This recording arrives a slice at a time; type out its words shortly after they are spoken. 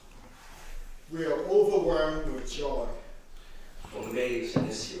We are overwhelmed with joy. 我们被神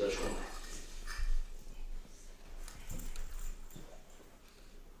的喜乐充满。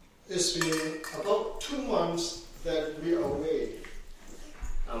It's been about 2 months that we are away.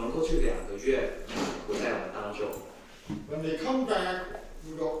 我们过去2个月不在我们当中。When they come back,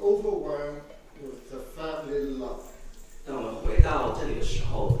 we are overwhelmed with the family love. 当我们回到这里的时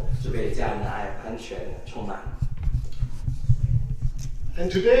候，就被家人的爱完全充满。And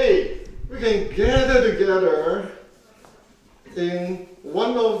today, we can gather together in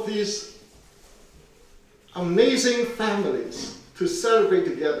one of these amazing families to celebrate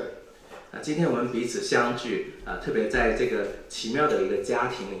together. 今天我们彼此相聚，特别在这个奇妙的一个家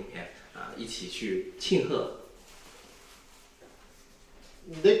庭里面，一起去庆贺。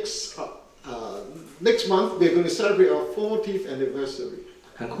Next month, we're going to celebrate our 40th anniversary.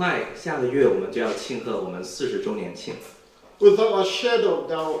 很快，下个月我们就要庆贺我们40周年庆。Without a shadow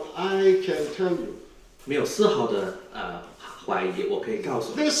of doubt, I can tell you. 没有丝毫的怀疑，我可以告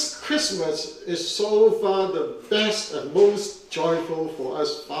诉你。This Christmas is so far the best and most joyful for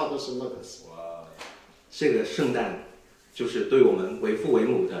us fathers and mothers. 这个圣诞就是对我们为父为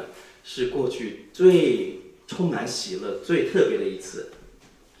母的，是过去最充满喜乐、最特别的一次。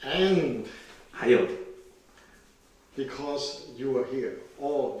And 还有 because you are here,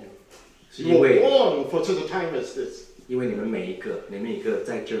 all of you. 是 You 因 were 为 born for such a time as this. 你们每一个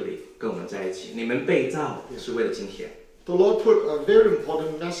在这里跟我们在一起，你们被造是为了今天。The Lord put a very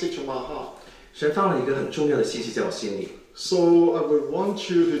important message in my heart. 神放了一个很重要的信息在我心里， So I would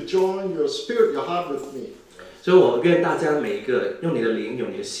want you to join your spirit, your heart with me. 所以我愿大家每一个用你的灵、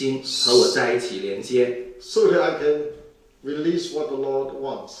用你的心和我在一起连接， So that I can release what the Lord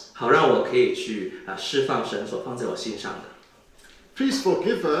wants. 好让我可以去释放神所放在我心上的。Please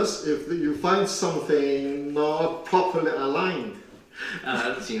forgive us if you find something not properly aligned.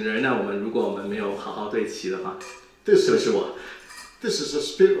 请原谅我们，如果我们没有好好对齐的话， This 就 is, 是我。 this is the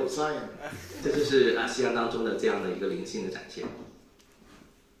spirit of Zion. 这就是西安当中的这样的一个灵性的展现。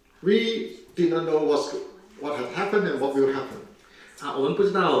We did not know what had happened and what will happen. 我们不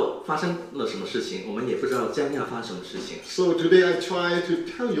知道发生了什么事情，我们也不知道将要发生什么事情。 So today I try to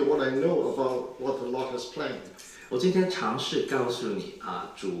tell you what I know about what the Lord has planned. 我今天尝试告诉你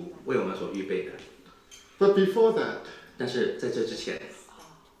主为我们所预备的。 But before that, 但是在这之前，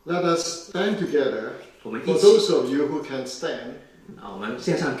 let us stand together. 我们 For 一起 those of you who can stand. 我们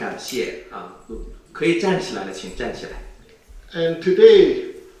献上感谢可以站起来的请站起来。 And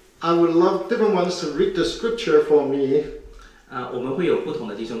today, I would love different ones to read the scripture for me. 我们会有不同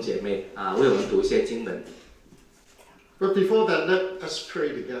的弟兄姐妹为我们读一些经文。 But before that, let us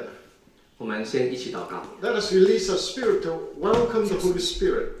pray together. 我们先一起祷告， Let us release our spirit to welcome the Holy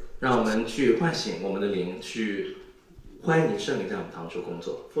Spirit. 让我们去唤醒我们的灵，去欢迎圣灵在我们当中工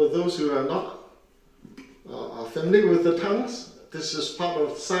作。 For those who are not familiar with the tongues, this is part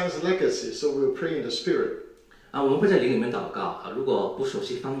of Zion's legacy, so we'll pray in the Spirit. 我们会在灵里面祷告如果不熟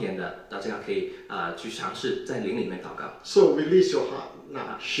悉方言的，大家可以去尝试在灵里面祷告。 So release your heart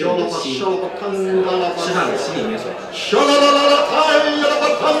now. 用你的心释放你心里面所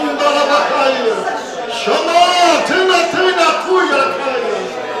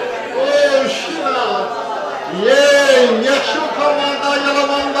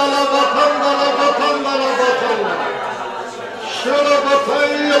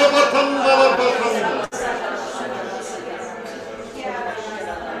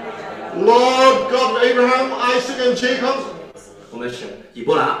Lord God of Abraham, Isaac, and Jacob, 我们的神亚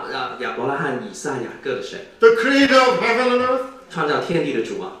伯拉罕、以撒、雅各的神， the creator of heaven and earth, 创造天地的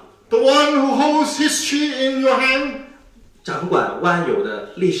主啊， the one who holds history in your hand, 掌管万有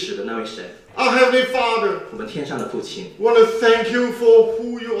的历史的那位神， our Heavenly Father, 我们天上的父亲， want to thank you for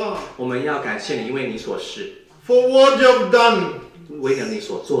who you are, 我们要感谢你，因为你所是， for what you have done, 为了你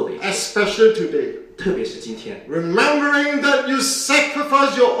所做的一切， especially today. 特别是今天， Remembering that you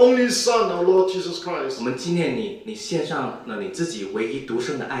sacrificed your only Son, our Lord Jesus 我 Christ. 们纪念你献上了你自己唯一独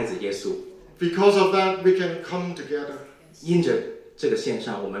生的爱子耶稣。 Because of that, we can come together. 因着这个献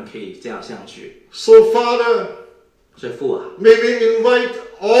上，我们可以这样相聚。 So, Father, 所以父啊， may we invite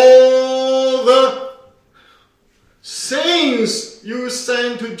all the saints you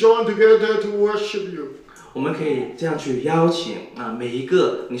send to join together to worship you. 我们可以这样去邀请每一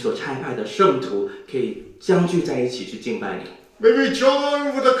个你所差派的圣徒，可以相聚在一起去敬拜你。 May we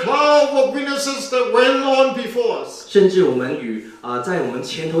join with the cloud of witnesses that went on before us. 甚至我们与在我们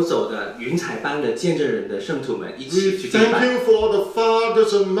前头走的云彩般的见证人的圣徒们一 We 起去敬 thank 拜。 you for the fathers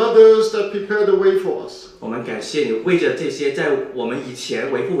and mothers that prepared the way for us. 我们感谢你，为着这些在我们以前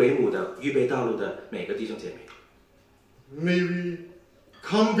为父为母的预备道路的每个弟兄姐妹。 May we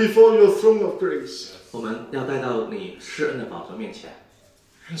come before your throne of grace 我们要带到你施恩的宝座面前，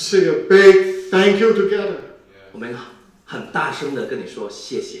 and say a big thank you together. 我们很大声的跟你说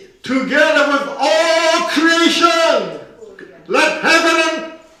谢谢。 Together with all creation, let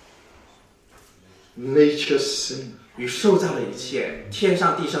heaven and nature sing. 与受造的一切，天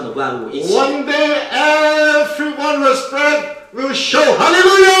上地上的万物一起， One day, everyone will spread, will show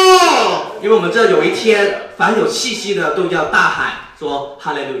hallelujah. 因为我们这有一天，凡有气息的都要大喊说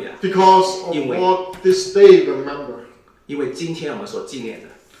哈利路亚， Because of what this day remember. 因为今天我们所纪念的，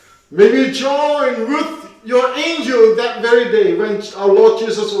 May we join with your angel that very day when our Lord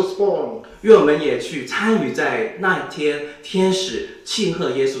Jesus was born. 愿我们也去参与在那天天使庆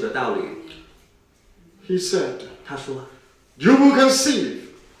贺耶稣的道理。 He said, 他说 you will conceive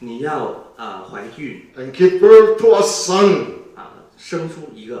你要怀孕 and give birth to a son, 生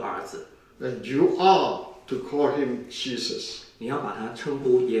出一个儿子， and you are to call him Jesus. 你要把他称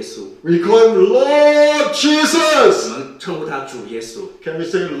呼耶稣， We call him Lord 我 Jesus. 们称呼他主耶稣。 Can we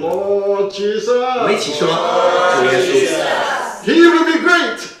say Lord 我们一 Jesus? 起说主耶稣， He will be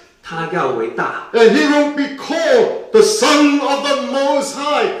great, 他要伟大， and he will be called the Son of the Most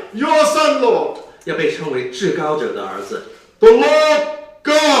High, your Son, Lord. 要被称为至高者的儿子。 The Lord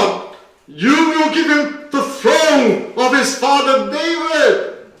God, you will give him the throne of his father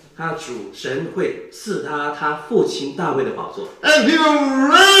David, 他主神会赐他父亲大卫的宝座， and he will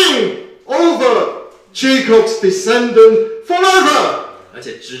reign over Jacob's descendant forever. 而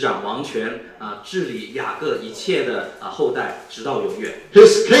且执掌王权治理雅各一切的后代，直到永远。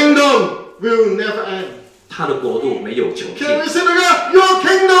 His kingdom will never end. 他的国度没有穷尽。 Can we say together? Your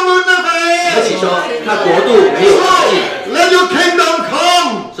kingdom will never 一起 end. 说，他国度没有穷尽。 So, let your kingdom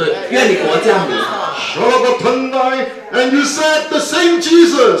come. 所以，愿你国降临。 Shalabatandai, and you said the same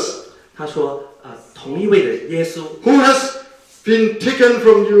Jesus 他说，同一位的耶稣 who has been taken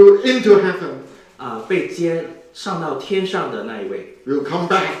from you into heaven 被接上到天上的那一位， will come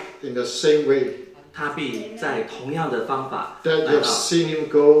back in the same way 他必在同样的方法 that you 来 have 到。 seen him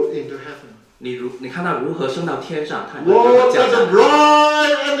go into heaven. 你看他如何升到天上，他会 Lord, 降 let the 下。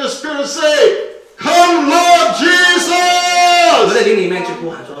 bride and the Spirit say, come Lord 我们在 Jesus! 灵里面去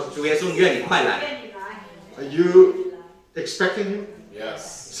呼喊说：“主耶稣，愿你快来。 Are you expecting him? Yes.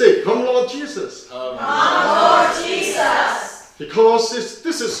 Say, come Lord Jesus. Because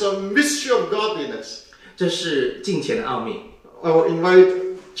this is a mystery of godliness. ”这是敬虔的奥秘。 I will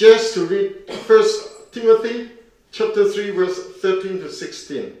invite Jess to read 1 Timothy chapter 3 verse 13 to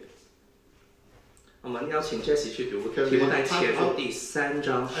 16. 我们邀请 Jessie 去读 Can we 提摩太前 time 书 out? 第3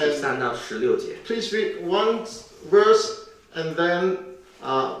章13到16节。 Please read one verse and then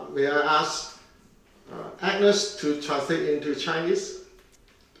may I ask Agnes to translate into Chinese?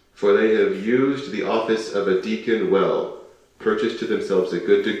 For they have used the office of a deacon well, purchased to themselves a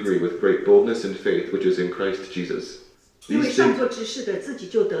good degree with great boldness and faith which is in Christ Jesus. 因为 These 上 things, 做执事的自己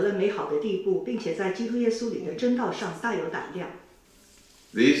就得了美好的地步，并且在基督耶稣里的真道上大有胆量。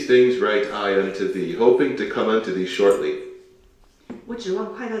 these things write I unto thee, hoping to come unto thee shortly. 我指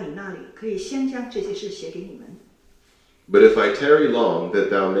望快到你那里，可以先将这些事写给你们。 But if I tarry long, that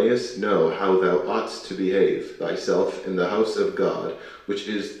thou mayest know how thou oughtest to behave thyself in the house of God, which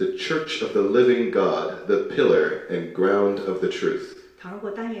is the church of the living God, the pillar and ground of the truth. 倘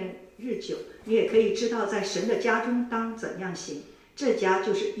若单言日久，你也可以知道在神的家中当怎样行。这家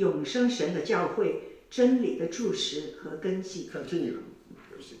就是永生神的教会，真理的柱石和根基。 Continue.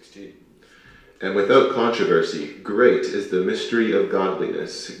 Verse 16. And without controversy, great is the mystery of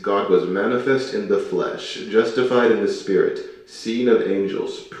godliness. God was manifest in the flesh, justified in the spirit, seen of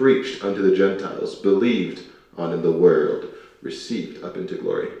angels, preached unto the Gentiles, believed on in the world, received up into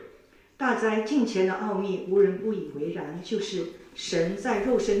glory. 大哉敬虔的奥秘，无人不以为然，就是神在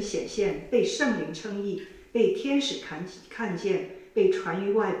肉身显现，被圣灵称义，被天使看见，被传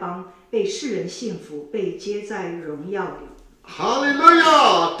于外邦，被世人信服，被接在荣耀里。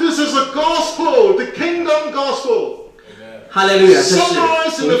 Hallelujah! This is the gospel, the kingdom gospel. 哈利路亚！这是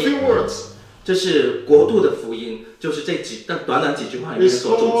Summarized in 福 a few 音， words. 这是国度的福音，就是这短短几句话里面 It's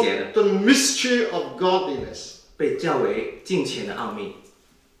所总 called 结的， the mystery of godliness. 被叫为敬虔的奥秘。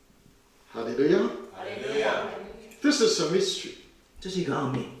 Hallelujah. This is a mystery. 这是一个奥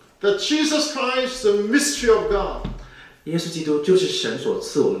秘， That Jesus Christ, the mystery of God. 耶稣基督就是神所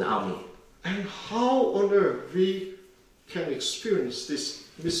赐我们的奥秘。 And how on earth we can experience this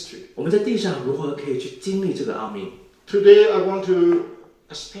mystery. 我们在地上如何可以去经历这个奥秘？ Today I want to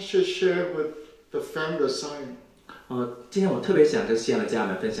especially share with the family of Zion. 今天我特别想跟西安的家人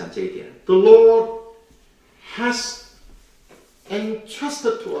们分享这一点。 The Lord has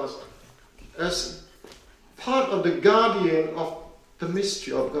entrusted to us as part of the guardian of the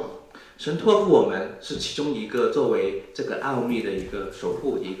mystery of God. 神托付我们是其中一个作为这个奥秘的一个守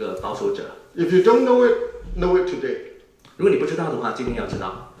护、一个保守者。 If you don't know it today. 如果你不知道的话，今天要知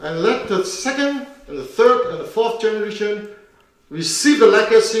道。 And let the second and the third and the fourth generation receive the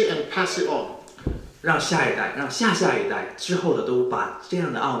legacy and pass it on. 让下一代、让下下一代之后的都把这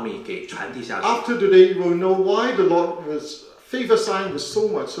样的奥秘给传递下去。 After today, you will know why the Lord was favor Zion with so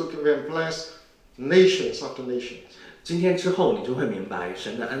much, so can we bless nations after nations. 今天之后，你就会明白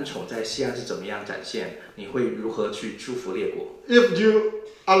神的恩宠在西安是怎么样展现，你会如何去祝福列国。 If you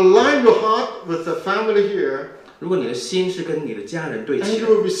align your heart with the family here, 如果你的心是跟你的家人对 and 齐 you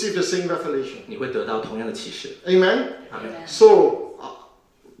的， will receive the same revelation. 你会得到同样的启示。 Amen? 阿门。 So,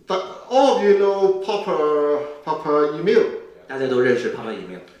 all of you know Papa Emil. 大家都认识帕帕以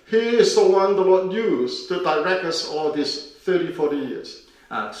面 He is the one the Lord used to direct us all these 30, 40 years.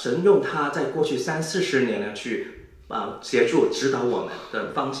 神用他在过去30-40年呢去协助指导我们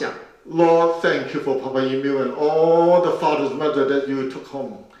的方向。 Lord, thank you for Papa Emil and all the fathers and mothers that you took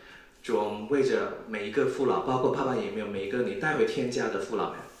home. 主，我们为着每一个父老，包括帕帕也没有每一个你带回天家的父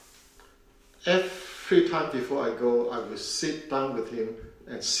老们。 Every time before I go, I will sit down with him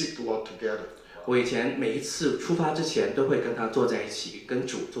and seek the Lord together. 我以前每一次出发之前都会跟他坐在一起，跟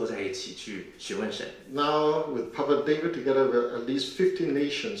主坐在一起去询问神。 Now, with Papa David together, we're at least 50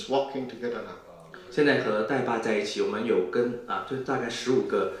 nations walking together now. 现在和代爸在一起，我们有跟就大概15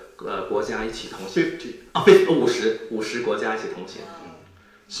个国家一起同行。 50. 50国家一起同行。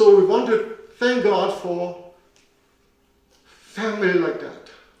 So we want to thank God for family like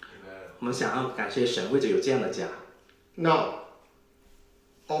that. 我们想要感谢神，为着有这样的家。 Now,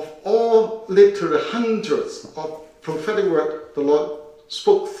 of all literally hundreds of prophetic word the Lord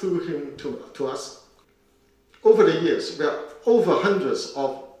spoke through him to us, over the years, we have over hundreds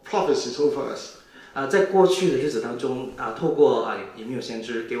of prophecies over us. 在过去的日子当中透过以没有先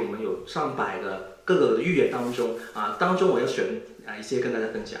知给我们有上百的各个的预言当中当中我要选一些跟大家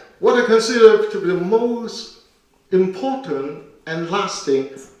分享。 What I consider to be the most important and lasting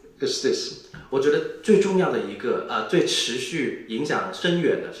is this. 我觉得最重要的一个最持续影响深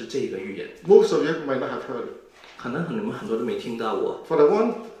远的是这个预言。 Most of you might not have heard it. 可能你们很多都没听到我。 But I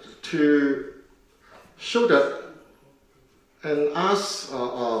want to show that and ask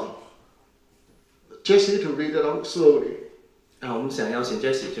Jesse to read it out slowly. 我们想邀请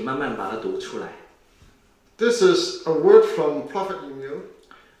Jesse 去慢慢把它读出来。 This is a word from Prophet Emil.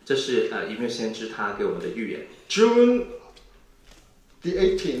 这是以没有先知他给我们的预言， June the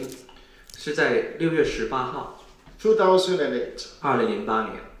 18th, 是在6月18号2008. 2008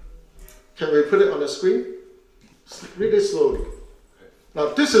年。 Can we put it on the screen? Read it slowly.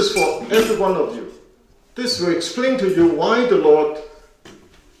 Now, this is for every one of you. This will explain to you why the Lord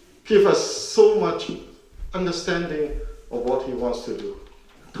give us so much understanding of what He wants to do.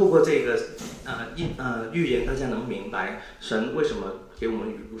 透过这个预言，大家能明白神为什么给我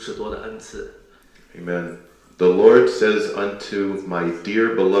们如此多的恩赐。 Amen. The Lord says unto my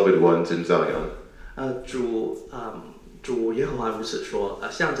dear beloved ones in Zion, 主耶和华如此说，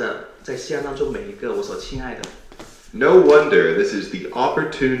向着在西安当中每一个我所亲爱的。 No wonder this is the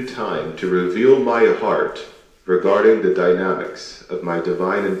opportune time to reveal my heart regarding the dynamics of my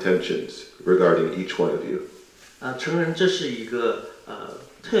divine intentions regarding each one of you. 承认这是一个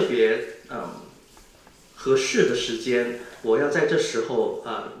特别合适的时间，我要在这时候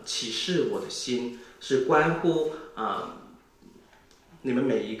启示我的心，是关乎你们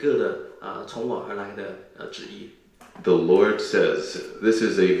每一个的从我而来的旨意。 The Lord says this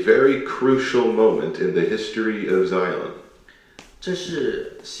is a very crucial moment in the history of Zion. 这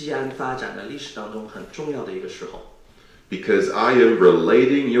是西安发展的历史当中很重要的一个时候。 Because I am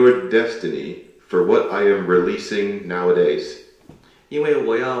relating your destiny for what I am releasing nowadays. 因为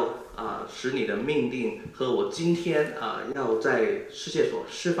我要使你的命定和我今天要在世界所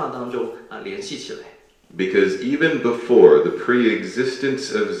释放当中联系起来。 Because even before the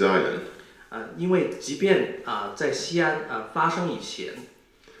pre-existence of Zion, 因为即便在西安发生以前，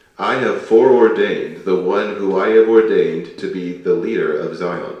 I have foreordained the one who I have ordained to be the leader of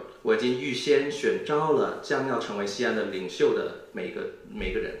Zion. 我已经预先选召了将要成为西安的领袖的每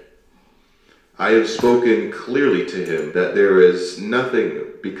个人。 I have spoken clearly to him that there is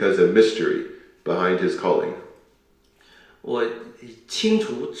nothing because a mystery behind his calling. 我清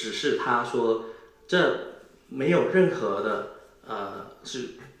楚指示他说，这没有任何的是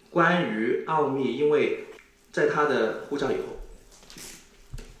关于奥秘，因为在他的呼召以后。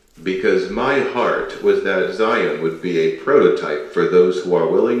 Because my heart was that Zion would be a prototype for those who are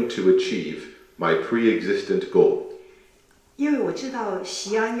willing to achieve my pre-existent goal. 因为我知道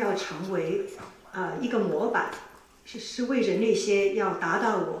西安要成为一个模板，是为着那些要达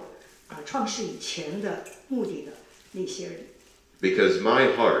到我创世以前的目的的那些人。Because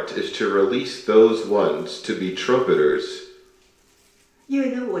my heart is to release those ones to be trumpeters. 因为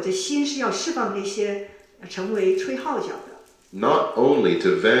呢，我的心是要释放那些成为吹号角的， Not only to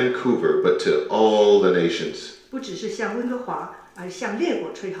Vancouver, but to all the nations. 不只是向温哥华，而是向列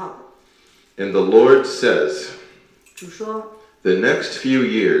国吹号的。 And the Lord says, 主说， the next few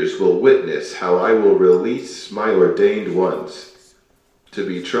years will witness how I will release my ordained ones to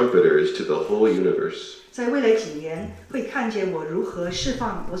be trumpeters to the whole universe. 在未来几年会看见我如何释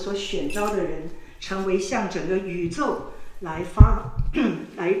放我所选召的人，成为向整个宇宙来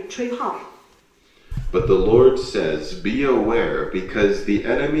吹号。 But the Lord says, be aware, because the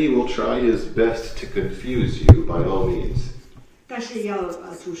enemy will try his best to confuse you by all means. 但是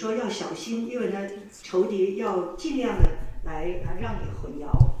主说要小心，因为呢，仇敌要尽量的来让你混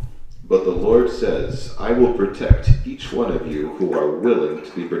淆。 But the Lord says, I will protect each one of you who are willing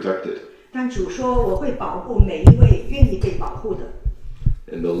to be protected. 但主说我会保护每一位愿意被保护的。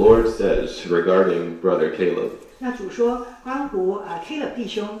 And the Lord says regarding Brother Caleb, 那主说关乎Caleb 弟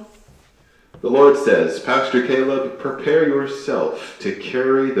兄， the Lord says, Pastor Caleb, prepare yourself to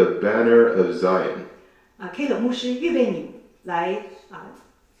carry the banner of Zion. Caleb 牧师预备你来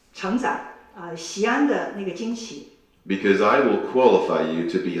承载西安的那个旌旗。 Because I will qualify you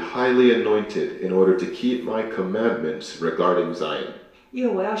to be highly anointed in order to keep my commandments regarding Zion. 因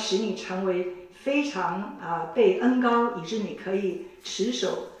为我要使你成为非常被恩膏，以致你可以持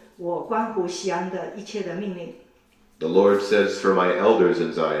守我关乎西安的一切的命令。 The Lord says for my elders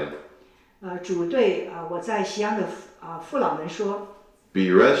in Zion, 主对我在西安的父老们说， be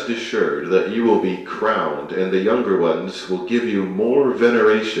rest assured that you will be crowned, and the younger ones will give you more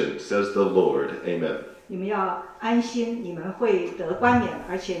veneration, says the Lord. Amen. 你们要安心，你们会得冠冕，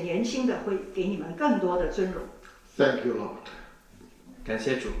而且年轻的会给你们更多的尊荣。 Thank you, Lord. 感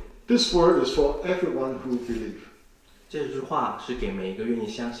谢主， This word is for everyone who believes. 这句话是给每一个愿意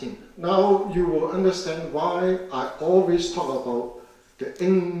相信的。 Now you will understand why I always talk about the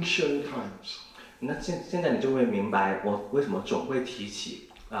ancient times. 那现在你就会明白我为什么总会提起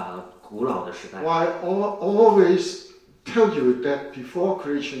古老的时代。 Why I always tell you that before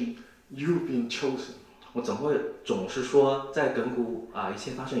creation you've been chosen. 我总是说，在亘古一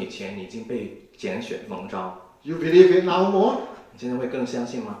切发生以前，你已经被拣选蒙召。 You believe it now more? 你现在会更相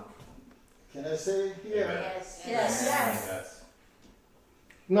信吗？ Can I say here? Yes.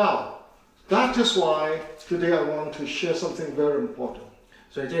 Now, that is why today I want to share something very important.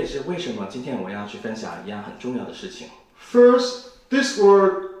 所以这也是为什么今天我要去分享一样很重要的事情。 First, this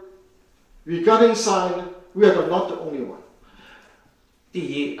word regarding sign, we are not the only one. 第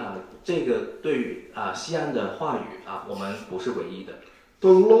一这个对于西安的话语我们不是唯一的。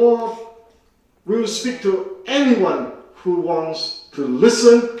 The Lord will speak to anyone who wants to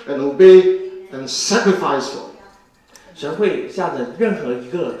listen and obey and sacrifice for it. 神会向着任何一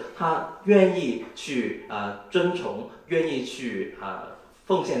个他愿意去遵从、愿意去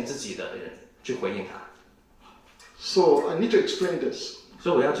奉献自己的人去回应他。 So I need to explain this.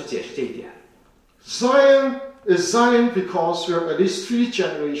 所以我要去解释这一点。 Zion is Zion because we have at least 3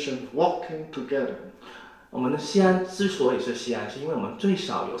 generations walking together. 我们的西安之所以是西安，是因为我们最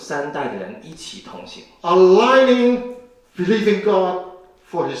少有3代的人一起同行， Aligning, believing God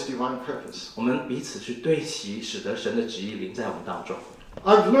for His divine purpose. 我们彼此去对齐，使得神的旨意临在我们当中。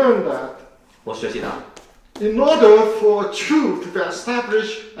 I've learned that 我学习到， in order for truth to be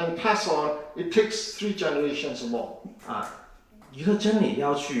established and pass on, it takes 3 generations or more. 一个真理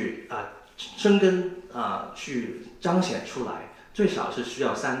要去生根去彰显出来，最少是需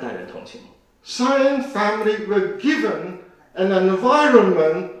要3代人同行。 Zion family were given an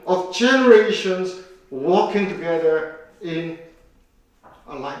environment of generations walking together in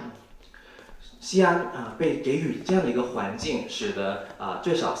alignment. 西安被给予这样的一个环境，使得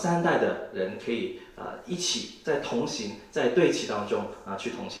最少3代的人可以一起在同行，在对齐当中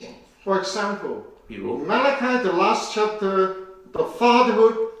去同行。 For example, 比如 Malachi, the last chapter, the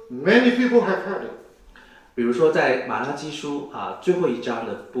fatherhood, many people have heard it. 比如说在马拉基书最后一章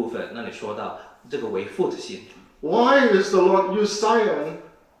的部分，那里说到这个为父的心。 Why is the Lord use Zion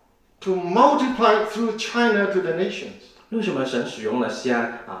to multiply through China to the nations? 为什么神使用了西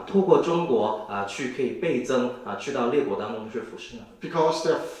安透过中国去可以倍增去到列国当中去服侍呢？ Because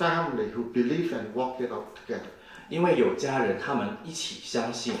they're family who believe and walk it out together. 因为有家人，他们一起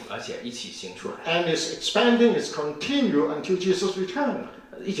相信，而且一起行出来， And it's expanding, it's continue until Jesus return.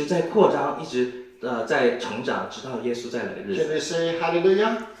 一直在扩张，一直在成长，直到耶稣再来的日 Can 子。 they say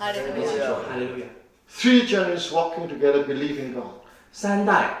hallelujah? 一起说哈利路亚。 3 generations walking together, believing God. 3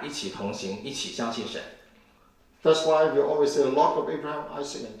代一起同行，一起相信神。That's why we always say the Lord of Abraham,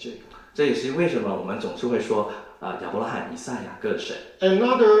 Isaac, and Jacob. 这也是为什么我们总是会说亚伯拉罕、以撒、雅各的神。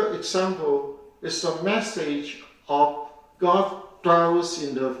 Another example is the message of God dwells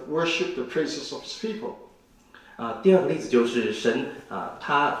in the worship, the praises of His people. 第二个例子就是神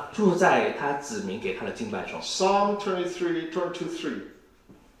他住在他子民给他的敬拜中。 Psalm 23, 22:3.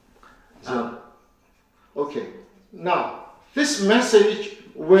 Okay. Now, this message,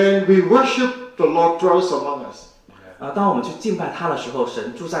 when we worship, the Lord dwells among us. 当我们去敬拜他的时候，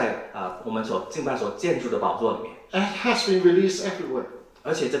神住在我们所敬拜所建筑的宝座里面， It has been released everywhere.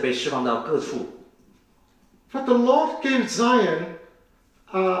 而且这被释放到各处。 But the Lord gave Zion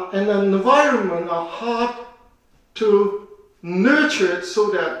an environment, a heart to nurture it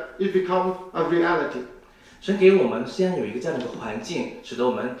so that it becomes a reality. 神给我们现在有一个这样的一个环境，使得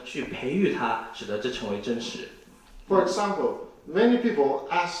我们去培育它，使得这成为真实。 For example, many people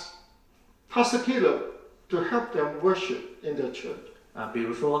ask Pastor Caleb to help them worship in their church. 比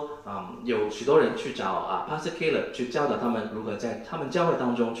如说，有许多人去找Pastor Caleb 去教导他们如何在他们教会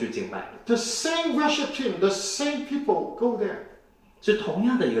当中去敬拜。 The same worship team, the same people go there. 是同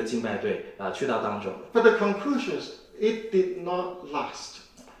样的一个敬拜队去到当中， But the conclusion is it did not last.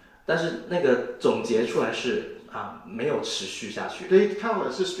 但是那个总结出来是没有持续下去。 They tell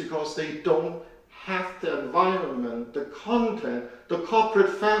us it's because they don't have the environment, the content, the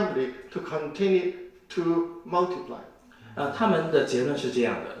corporate family to continue to multiply. 他们的结论是这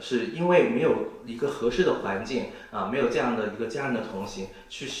样的，是因为没有一个合适的环境没有这样的一个家人的同行，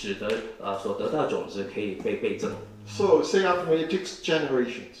去使得所得到的种子可以被倍增。 So say after me, it takes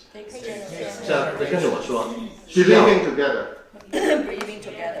generations. 跟着我说，需要 Living together. Breathing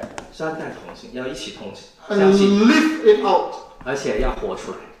together. 三代同行，要一起同行， And 相信， live it out. 而且要活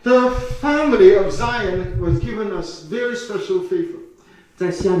出来。 The family of Zion was given us very special favor.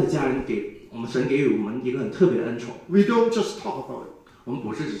 在西安的家人给我们神给予我们一个很特别的恩宠， We don't just talk about it. 我们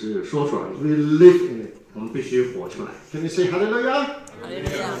不是只是说说而已， We live in it. 我们必须活出来。 Can you say hallelujah?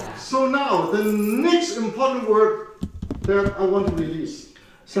 Hallelujah. So now, the next important word that I want to release.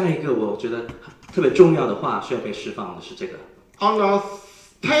 下一个我觉得特别重要的话需要被释放的是这个， On our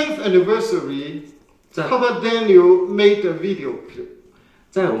 10th anniversary, 在 Papa Daniel made a video clip.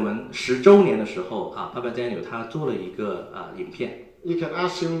 在我们10周年的时候Papa Daniel 他做了一个影片， You can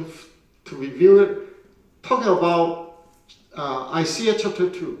ask him to review it, talking about Isaiah chapter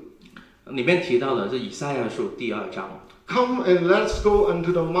 2. 里面提到的是以赛亚书第2章， Come and let's go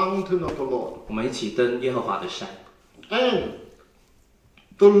unto the mountain of the Lord. 我们一起登耶和华的山， And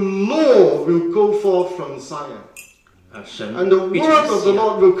the law will go forth from Zion. 神 And the 必从 word of the 西安，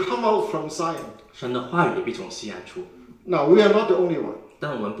 Lord will come out from Zion. 神的话语也必从西安出。 Now, we are not the only one.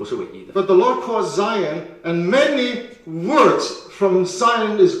 但我们不是唯一的， But the Lord calls Zion, and many words from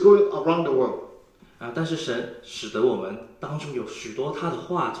Zion is going around the world. 但是神使得我们当中有许多他的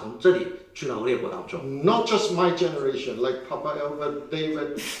话从这里去到列国当中， Not just my generation, like Papa Albert,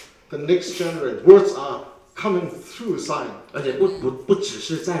 David, the next generation. Words are coming through Zion. 而且不只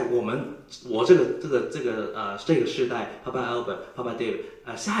是在我这个世代，Papa Albert、Papa David，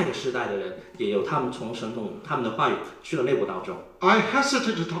下一个世代的人也有他们从神从他们的话语去了列国当中。 I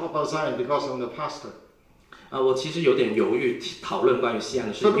hesitate to talk about Zion because I'm the pastor. 我其实有点犹豫讨论关于西安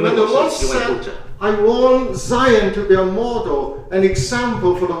的事， But 因为 when the 我 Lord 是西外牧者。 said, I want Zion to be a model, an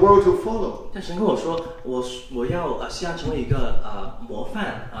example for the world to follow. 但神跟我说，我要西安成为一个模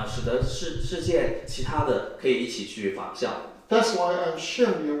范使得世界其他的可以一起去仿效。 That's why I'm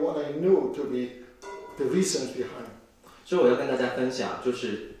sharing you what I know to be the reasons behind. 所以我要跟大家分享，就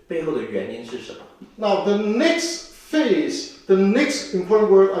是背后的原因是什么。 Now, the next phase, the next important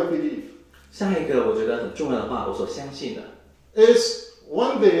word I believe, 下一个我觉得很重要的话，我所相信的 is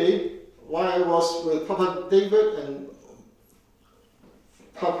one day while I was with Papa David and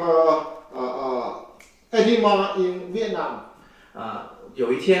Papa Eddie Ma in Vietnam.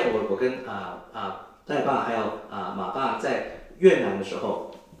 有一天我跟戴爸还有马爸在越南的时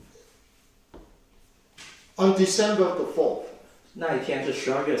候， On December the 4th, 那一天是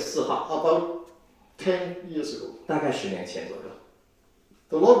12月4号， about 10 years ago. 大概10年前左右。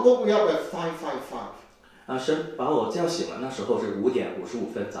 The Lord woke me up at 5:55. 神把我叫醒了，那时候是5点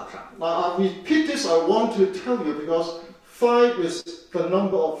55分早上。 Now, I repeat this, I want to tell you because 5 is the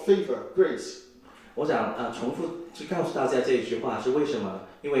number of favor, grace. 我想重复去告诉大家这一句话是为什么呢？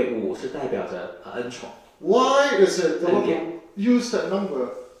因为5是代表着恩宠。 Why is it the Lord used that number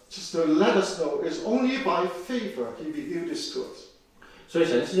just to let us know it's only by favor He revealed this to us? 所以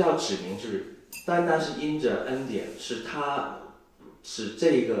神是要指明单单是因着恩典，是他使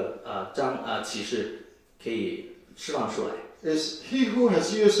这个启示可以释放出来。 It's He who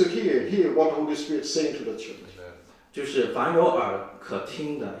has ears to hear what the Holy Spirit is saying to the church. 就是凡有耳可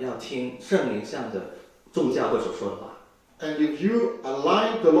听的，要听圣灵向着众教会所说的话。And if you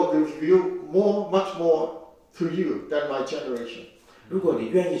align, the Lord will reveal much more to you than my generation. 如果你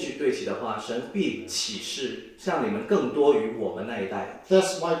愿意去对齐的话，神必启示向你们更多于我们那一代。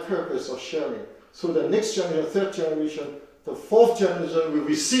 That's my purpose of sharing. So the next generation, third generation, the fourth generation will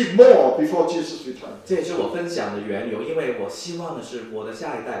receive more before Jesus returns. 这也是我分享的缘由，因为我希望的是我的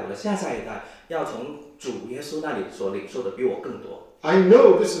下一代，我的下下一代要从主耶稣那里所领受的比我更多。I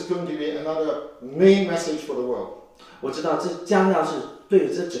know this is going to be another main message for the world. 我知道这将要是对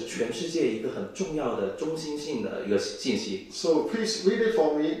这整全世界一个很重要的中心性的一个信息。 So please read it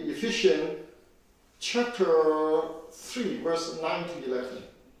for me. Ephesians chapter 3, verse 9 to 11.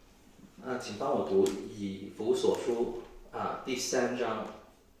 请帮我读以弗所书第3章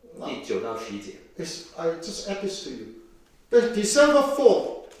第9到11节。I just add this to you. But December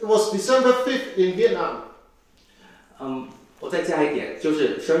 4th, it was December 5th in Vietnam. 我再加一点，就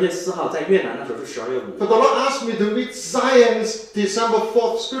是12月4号在越南，那时候是12月5 But the 号。 Lord asked me to read Zion's December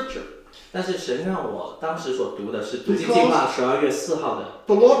 4th scripture. 但是神让我当时所读的是读经计划12月4号的。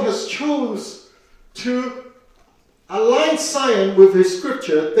 The Lord has chose to align Zion with His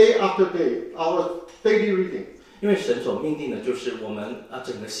scripture day after day, our daily reading. 因为神所命定的就是我们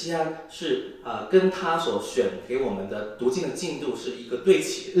整个西安是跟他所选给我们的读经的进度是一个对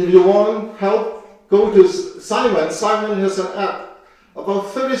齐的。 If you want help, go to Simon. Simon has an app. About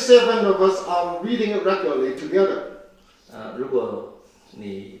 37 of us are reading it regularly together. 如果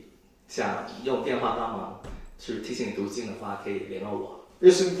你想用电话帮忙去提醒你读经的话，可以联络我。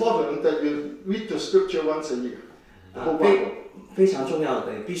 It's important that you read the scripture once a year. The whole 非 Bible. 非常重要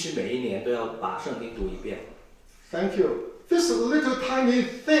的，必须每一年都要把圣经读一遍。 Thank you. This little tiny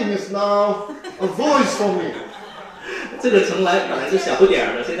thing is now a voice for me. 这个从来本来是小不点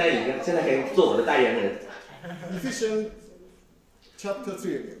儿的，现在可以做我的代言人。 Ephesians chapter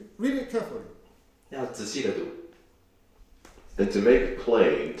 3. Read it carefully. 要仔细的读。 And to make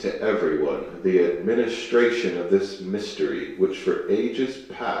plain to everyone the administration of this mystery, which for ages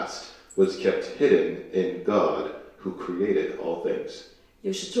past was kept hidden in God, who created all things.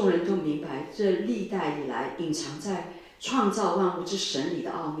 又是众人都明白，这历代以来隐藏在创造万物之神里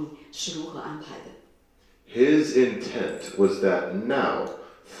的奥秘是如何安排的。 His intent was that now,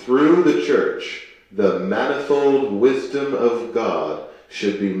 through the church, the manifold wisdom of God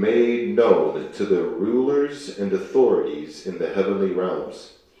should be made known to the rulers and authorities in the heavenly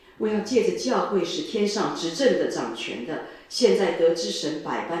realms. 我要借着教会使天上执政的掌权的，现在得知神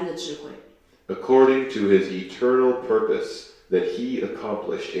百般的智慧， According to his eternal purpose that he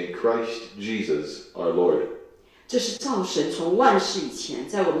accomplished in Christ Jesus our Lord. 这是照神从万世以前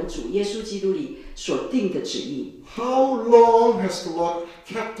在我们主耶稣基督里所定的旨意。 How long has the Lord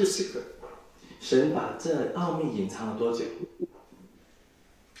kept this secret? 神把这奥秘隐藏了多久？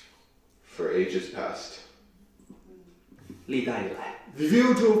 For ages past. 历代以来，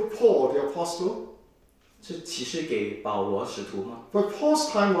 Revealed to Paul the apostle. 是启示给保罗使徒吗？ But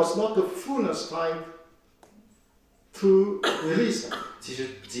Paul's time was not the fullness time to release it. 其实，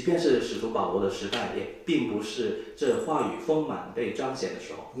即便是使徒保罗的时代，也并不是这话语丰满被彰显的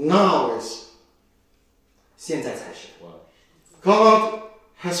时候， Now is. 现在才是。 God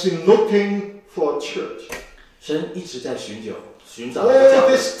has been looking for a church. 神一直在寻找一个教 All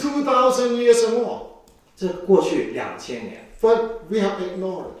会。 this 2,000 years and more. 这过去2000年， But we have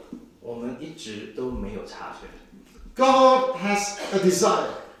ignored it. 我们一直都没有察觉。 God has a desire.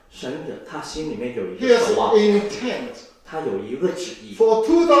 神的他心里面有一 He 个 has 渴望， intent. 他有一个旨意。 For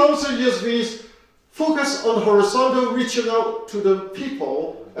 2,000 years, we focus on horizontal reaching out to the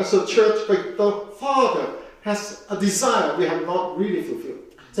people as a church, but the Father has a desire we have not really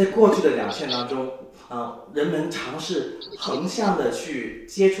fulfilled. 在过去的2000当中，人们尝试横向的去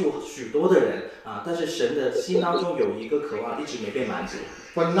接触许多的人但是神的心当中有一个渴望一直没被满足。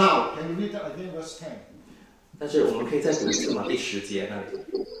 But now, can you read that again, verse 10? 但是我们可以再读一次吗？第10节那里。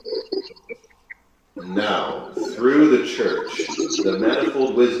 Now, through the church, the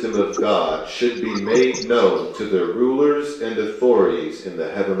manifold wisdom of God should be made known to the rulers and authorities in the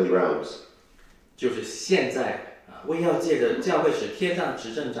heavenly realms. 就是现在为要借着教会使天上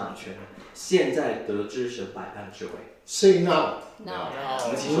执政掌权，现在得知神百般的智慧。 Say now. 我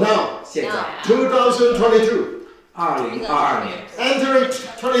们一起说 Now. 现在2022. 2022年 Entering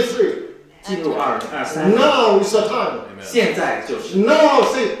 23. 进入2023年， Now is the time. 现在就是 Now,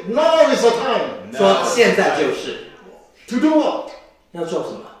 say, now is the time. 说现在就是 To do what? 要做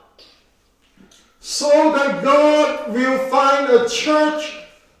什么？ So that God will find a church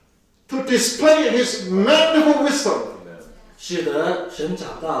to display His manifold wisdom. 使得神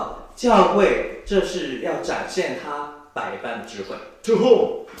找到教会这是要展现他百般的智慧， To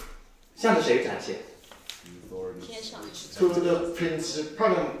whom? 向着谁展现？ To the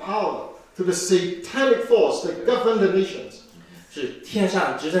principality and power, to the satanic force that govern the nations. 是天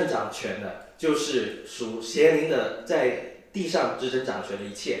上执政掌权的，就是属邪灵的，在地上执政掌权的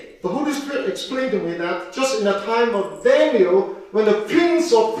一切。 The Holy Spirit explained to me that just in the time of Daniel, when the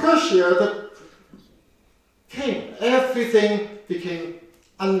prince of Persia came, everything became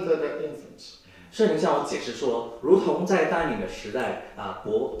under their influence. 圣灵向我解释说，如同在但以理的时代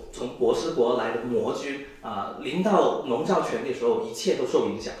从波斯国来的魔军临到笼罩权力的时候，一切都受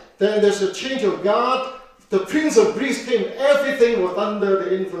影响。 Then there's a change of guard. The prince of Greece came. Everything was under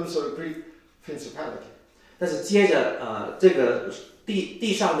the influence of the Greek principality. 但是接着这个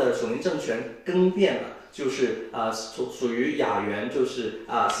地上的属灵政权更变了，就是属于亚元，就是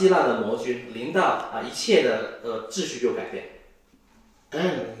希腊的魔军临到一切的秩序就改变。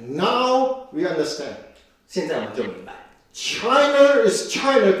 And now we understand. 现在我们就明白， China is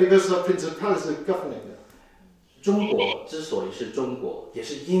China because of principalities governing it. 中国之所以是中国，也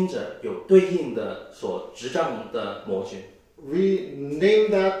是因着有对应的所执政的魔军。 We name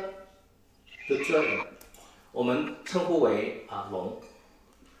that the dragon. 我们称呼为龙。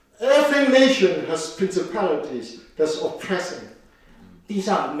 Every nation has principalities that's oppressing. 地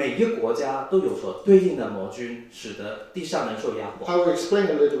上每一个国家都有所对应的魔军，使得地上人受压迫。 I will explain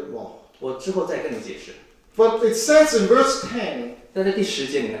a little bit more. 我之后再跟你解释。 But it says in verse 10, 但在第10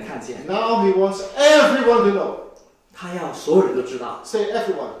节你能看见， now he wants everyone to know. 他要所有人都知道。 Say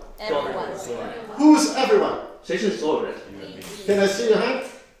everyone. Everyone. Who's everyone? 谁是所有人？ Can I see your hand?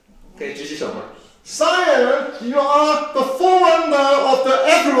 可以举起手吗？ Zion, you are the forerunner of the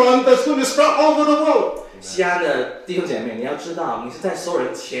everyone that's going to spread over the world. 西安的弟兄姐妹，你要知道，你是在所有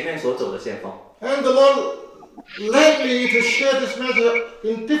人前面所走的先锋。 And the Lord led me to share this message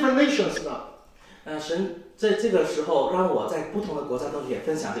in different nations now. 神在这个时候让我在不同的国家当中也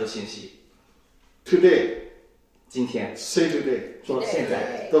分享这个信息。 Today, 今天 say today, 说现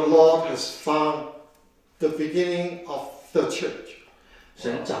在， the Lord has found the beginning of the church.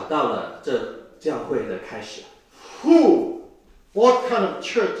 神找到了这教会的开始。 Who? What kind of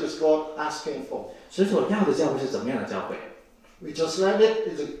church is God asking for? 神所要的教会是怎么样的教会？ We just read it.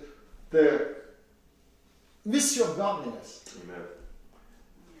 It's the mystery of godliness. Amen.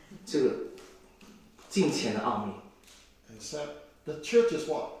 这个敬虔的奥秘， And said the church is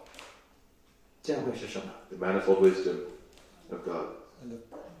what? 教会是什么？ The manifold wisdom of God. And the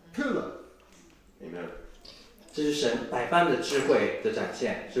pillar. Amen. 这是神百般的智慧的展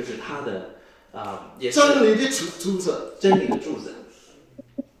现，就是他的也是真理的柱子。真理的柱子。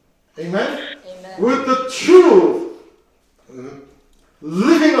 Amen? Amen. With the truth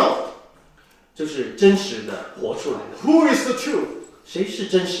living out. 就是真实的活出来的。 Who is the truth? 谁是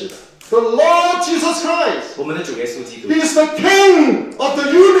真实的？ The Lord Jesus Christ. 我们的主耶稣基督， He is the King of the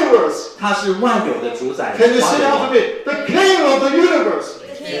universe. 他是万有的主宰。 Can you say 王 after me? The King of the universe.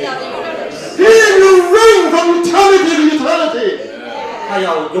 King of the universe. He will reign from eternity to eternity. 他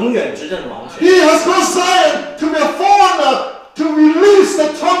要永远执政王权。 He has called Zion to be a foreigner to release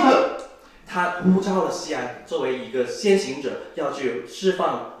the trumpet. 他呼召了西安作为一个先行者，要去释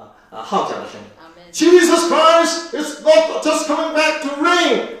放号角的声音。 Amen. Jesus Christ is not just coming back to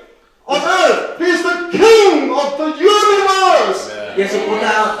reign on earth. He is the King of the universe. 耶稣不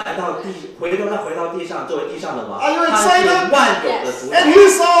但来到回到地上作为地上的王， Are you 他是 excited? 万有的主宰， And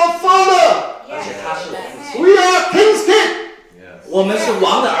He's our Father. 而且他是我们的父亲。 We are King's kid. 我们是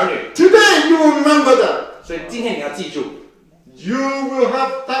王的儿女， Today you will remember that. 所以今天你要记住， You will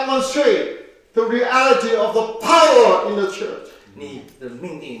have demonstrate the reality of the power in the church. 你的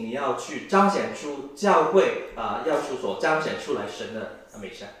命令你要去彰显出教会要所彰显出来神的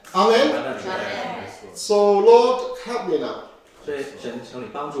美善。 Amen. So Lord, help me now. 所以神求你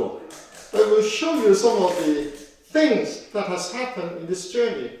帮助我们。 I will show you some of the things that has happened in this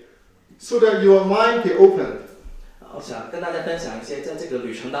journey so that your mind be opened. 我想跟大家分享一些在这个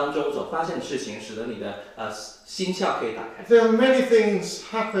旅程当中所发现的事情，使得你的心窍可以打开。 There are many things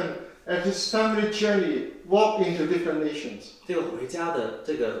happen as this family journey walk into different nations. 这个回家的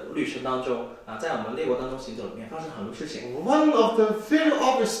这个旅程当中在我们列国当中行走里面发生很多事情。 One of the very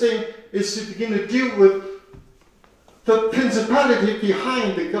obvious thing is to begin to deal with the principality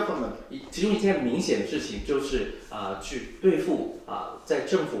behind the government. 其中一件明显的事情就是去对付在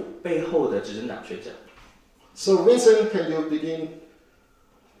政府背后的执政党学者。 So Vincent, can you begin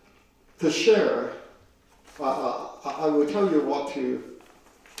to share? I will tell you what to.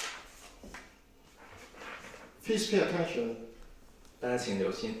 Please pay attention. 大家请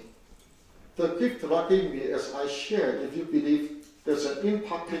留心， The gift the Lord gave me as I shared, if you believe there's an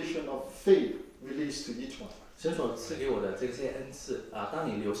impartation of faith released to each one. 神所赐给我的这些恩赐啊，当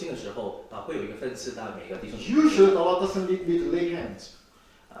你留心的时候啊，会有一个分赐到每个弟兄姊妹。 Usually, the Lord doesn't need me to lay hands.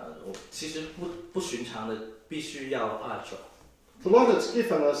 我其实不寻常的，必须要按手， The Lord has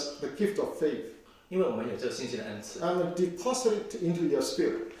given us the gift of faith 因为我们有这个信心的恩赐， and deposit it into your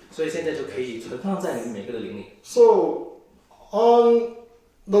spirit. 所以现在就可以存放在你们每个的灵里。 So, on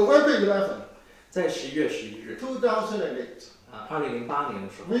November 11, 在11月11日2008, 啊，2008年的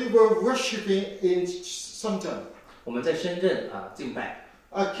时候， we were worshiping in Shenzhen. 我们在深圳啊敬拜，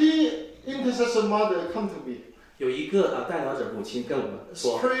 A key intercessor mother come to me, 有一个代祷者母亲跟我们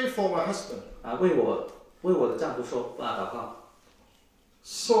说 pray for my husband. 啊，为我的丈夫说祷告。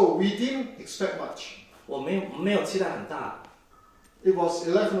 So we didn't expect much. 我没有期待很大， It was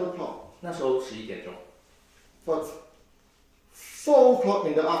 11 o'clock, 那时候11点钟 but 4 o'clock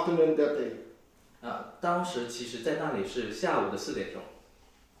in the afternoon that day, 啊，当时其实在那里是下午的4点钟。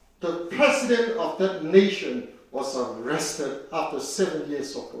 the president of that nation was arrested after 7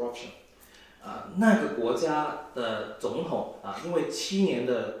 years of corruption. 那个国家的总统啊，因为7年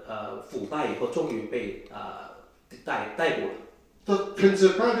的腐败以后，终于被逮捕了。 The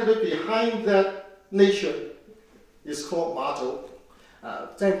principality behind that nation is called Majo.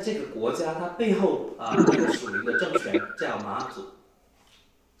 在这个国家，它背后那个属灵的政权叫马祖。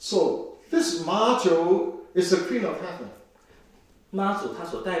 So this Majo is the queen of heaven. 妈祖它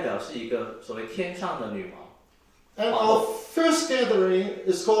所代表是一个所谓天上的女王。 And our first gathering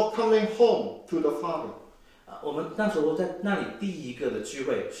is called coming home to the Father. 我们那时候在那里第一个的聚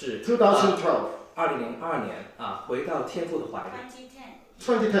会是2012, 2002年啊，回到天父的怀里。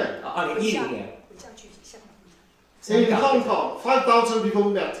 2010. 2010年。 In Hong Kong, 5,000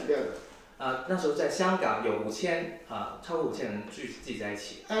 people met together. 那时候在香港有超过5000人聚集在一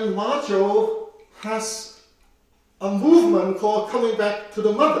起。 And Majo has a movement called coming back to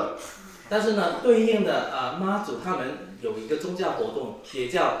the mother. 但是呢，对应的妈祖他们有一个宗教活动，也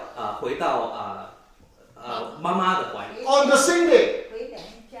叫回到妈妈的怀里。 On the same day.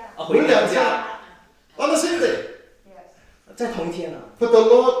 回娘家。 On the same day. 在同一天呢。 But the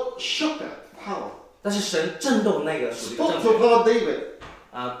Lord shook that power. 但是神震动那个属灵的 Spoke 政 to 权 Lord David.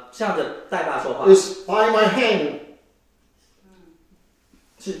 向着代爸说话， It's by my hand.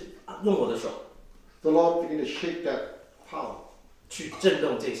 是用我的手 The Lord began to shake that power. 去震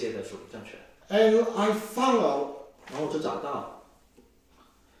动这些的属灵政权。 And I found out 然后我就找到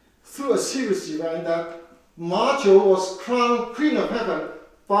through a serious event that Majo was crowned Queen of Heaven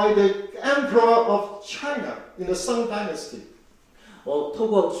by the Emperor of China in the Song Dynasty. 我透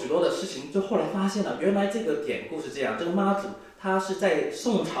过许多的事情，就后来发现了，原来这个典故是这样。这个妈祖，他是在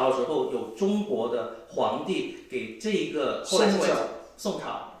宋朝的时候，有中国的皇帝给这个后来成为宋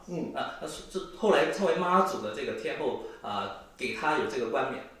朝，这后来成为妈祖的这个天后给他有这个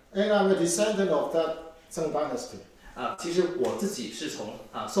冠冕。 And I'm a descendant of that Song Dynasty. 其实我自己是从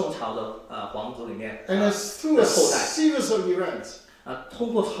宋朝的皇族里面 And it's through a series of events.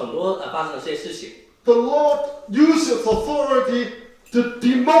 通过很多发生的这些事情， The Lord used His authority to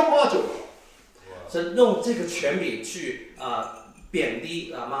demote Majo. 神用这个权柄去贬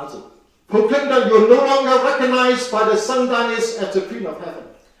低妈祖。 Proclaim that you're no longer recognized by the Song Dynasty as the Queen of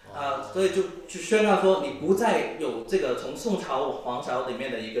Heaven. 所以就宣告说，你不再有这个从宋朝皇朝里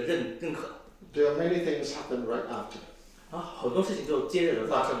面的一个认可。 There are many things happen right after. 很多事情就接着就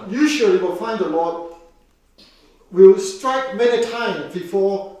发生了。 Usually we'll find the Lord will strike many times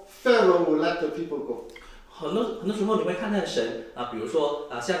before Pharaoh will let the people go. 很多时候你会看见神比如说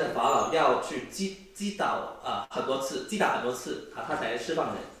像在法老要去击打很多次，他才释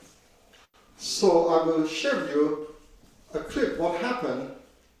放人。 So I will share with you a clip what happened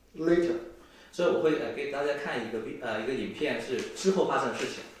later. 所以我会给大家看一个影片，是之后发生的事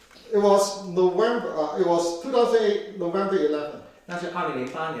情。 It was It was 2008 November 11. 那是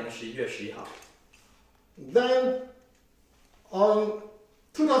2008年的11月11号。 Then on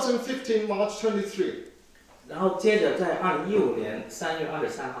 2015 March 23. 然后接着在2015年3月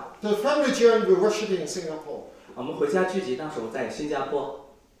23号， The family journey we were worshiping in Singapore. 我们回家聚集，当时我在新加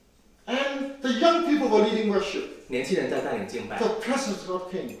坡， And the young people were leading worship. 年轻人在带领敬拜， The presence of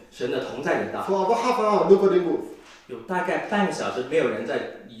God came. 神的同在临到， For about half an hour, nobody moved. 有大概半个小时没有人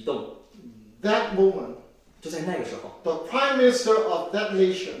在移动。 That moment, 就在那个时候， the prime minister of that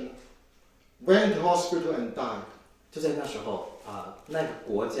nation went to hospital and died. 就在那时候那个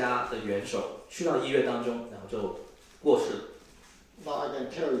国家的元首去到医院当中，然后就过世了。 Now I can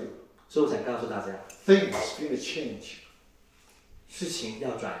tell you, 所以我想告诉大家， things going to change. 事情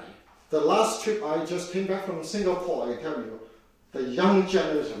要转移。 The last trip I just came back from Singapore, I tell you, the young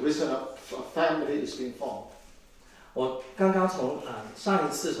generation risen up, a family is being formed. 我刚刚从上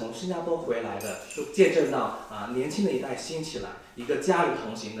一次从新加坡回来的，就见证到年轻的一代兴起来，一个家人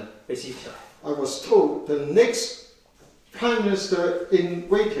同行的被兴起来。I was told the next prime minister in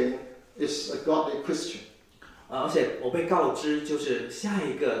waiting is a godly Christian. 而且我被告知，就是下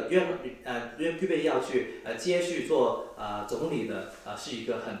一个预备要去接续做总理的是一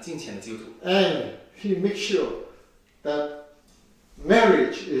个很敬虔的基督徒。And he makes sure that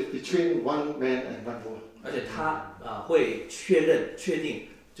marriage is between one man and one woman. 而且他会确定，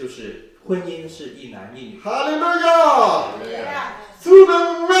就是婚姻是一男一女。 Hallelujah! Through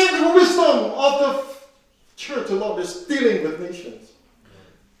the magical wisdom of the church, the Lord is dealing with nations.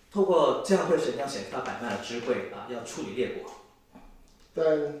 透过教会，神要显示他百般的智慧要处理列国。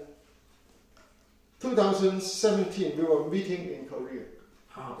 Then 2017, we were meeting in Korea.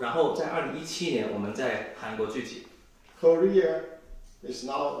 好，然后在2017年，我们在韩国聚集。 Korea is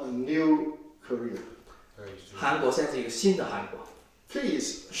now a new Korea. 韩国现在是一个新的韩国。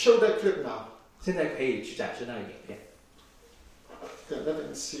 Please show that clip now. 现在可以去展示那个影片。 Yeah, let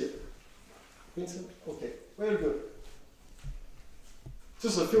them see it. Vincent? Okay, very good.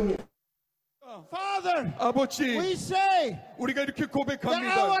 Just a few minutes. Father, 아버지, we say 우리가 이렇게 the hour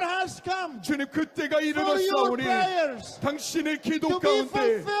고백합니다. has come 주님, 그때가 for your 이르렀사오니 prayers 당신의 기도 to be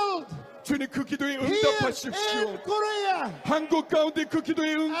가운데 fulfilled 주님 그 기도에 here in 응답하십시오. Korea 한국 가운데 그 기도에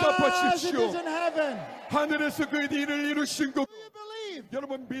as it is 응답하십시오. in heaven. 하늘에서 그 일을 이루신 것 Do you believe?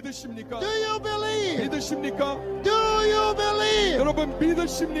 여러분 믿으십니까? Do you believe? 믿으십니까? Do you believe? 여러분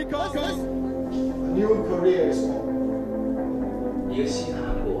믿으십니까? A new Korea is born. 一个新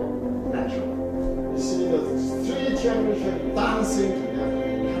韩国诞生。 You see the three generations dancing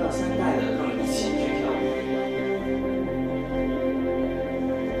together. 你看到3代的他们一起去跳舞。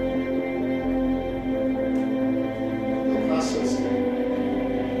 The pastors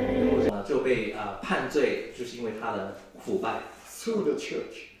came 就被判罪，就是因为他的腐败， through the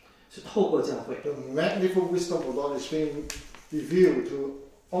church. 是透过教会。 The magnificent wisdom of the Lord is being revealed to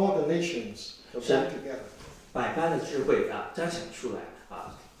all the nations that Sure. come together. 百般的智慧彰显出来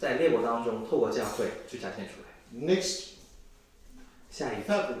在列国当中透过教会去展现出来。 Next 下一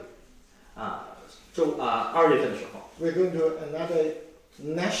February, 2月份的时候 we're going to another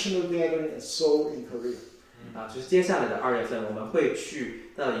national gathering in Seoul in Korea. 就是接下来的2月份，我们会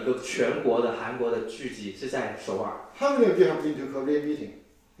去到一个全国的韩国的聚集，是在首尔。 How many of you have been to Korea meeting?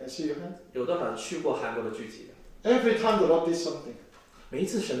 Can I see your hand? 有多少人去过韩国的聚集的？ Every time the Lord did something. 每一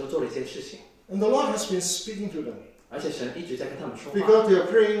次神都做了一件事情， And the Lord has been speaking to them 而且神一直在跟他们说话， because they are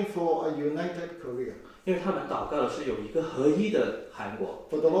praying for a united Korea. 因为他们祷告的是有一个合一的韩国。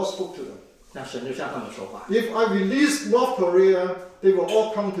 But the Lord spoke to them. 那神就向他们说话。 If I release North Korea, they will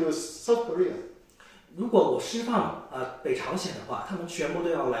all come to South Korea. 如果我释放北朝鲜的话，他们全部都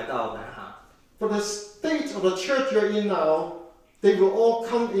要来到南韩。 For the state of the church you're in now, they will all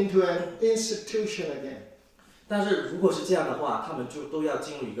come into an institution again. 但是如果是这样的话，他们就都要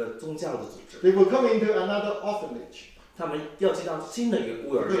进入一个宗教的组织， They will come into another orphanage. 他们要进到新的一个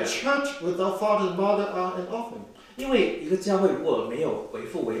孤儿 The 院。 church without father and mother are an orphanage. 因为一个教会如果没有为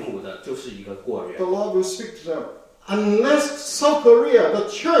父为母的，就是一个孤儿院 The。Lord will speak to them. Unless South Korea, the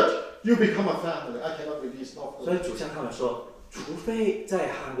church, you become a family. I cannot release North 所以 Korea. 主向他们说，除非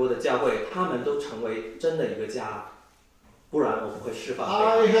在韩国的教会，他们都成为真的一个家，不然我不会释放北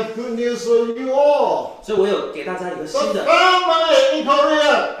I 韩。 have good news for you all. 所以我有给大家一个新 The 的 family in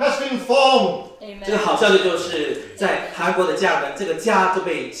Korea has been formed. 这个 Amen. 好消息，就是在韩国的家门，这个家就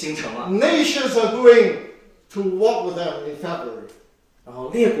被形成了。 Nations are going to walk with them in February. 然后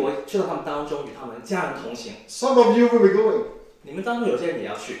列国去到他们当中，与他们家人同行。 Some of you will be going. 你们当中有些人也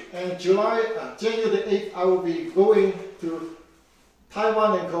要去。 And January the 8th, I will be going to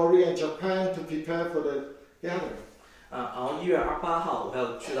Taiwan and Korea and Japan to prepare for the gathering. 然后1月28号我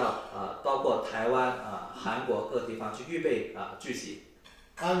要去到包括台湾韩国各个地方去预备聚集。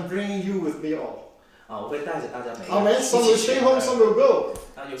 I'm bringing you with me all. 我会带着大家每个 Amen. 人一 Some will 起 stay 去。 home, some will go.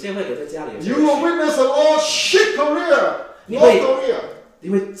 有些会留在家里，有些 You 会 will 去。 witness the Lord shake Korea, You North will- Korea. 你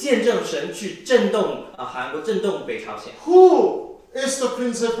会见证神去震动韩国，震动北朝鲜。 Who is the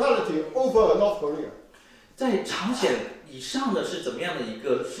principality over North Korea? 在朝鲜以上的是怎么样的一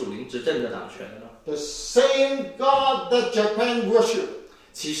个属灵执政的党权呢？ The same God that Japan worship.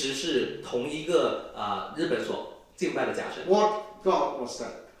 其实是同一个日本所敬拜的假神。 What God was that?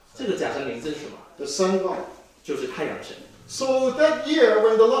 这个假神名字是什么？ The Sun God. 就是太阳神。 So that year,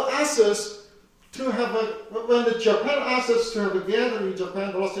 when the Lord asked us to have when the Japan asked us to have a gathering in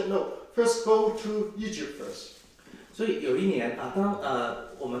Japan, the Lord said, no, first go to Egypt first. 所以有一年当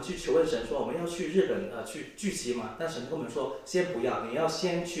我们去求问神说我们要去日本去聚集嘛，但神跟我们说先不要，你要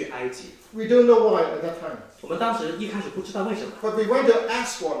先去埃及。 We don't know why at that time. 我们当时一开始不知道为什么， But we went to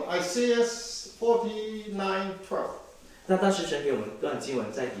Acts 1, Isaiah 49:12. 那当时神给我们段经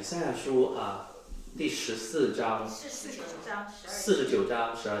文在以赛亚书第14章49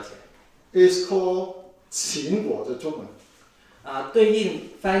章12节。 Is called 秦国的中文。对应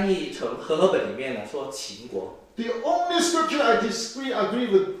翻译成和合本里面呢说秦国。 The only scripture I agree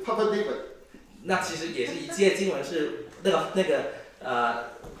with Papa David. 那其实也是一节经文是那个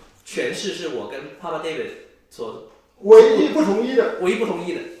诠释是我跟 Papa David 所唯一不同意的。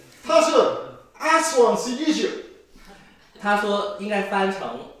他说 Aswan 是 Egypt。 他说应该翻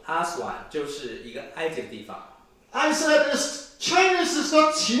成 Aswan 就是一个埃及的地方。 I said China is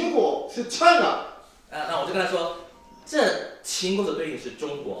not 秦国，是 China。 那我就跟他说，这秦国的对应是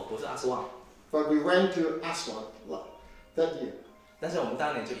中国，不是阿斯旺。 But we went to Aswan that year. 但是我们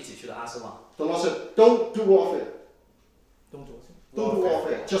当年就一起去了阿斯旺。 The Lord said, "Don't do warfare. Don't do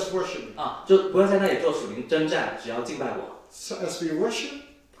warfare. Just worship me." 就不要在那里做属灵征战，只要敬拜我。 So as we worship,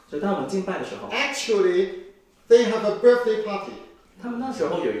 所以当我们敬拜的时候， actually they have a birthday party. 他们那时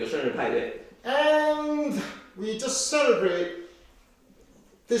候有一个生日派对， And we just celebrate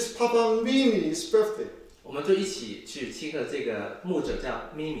this Papa Mimi's birthday. 我们就一起去庆贺这个牧者叫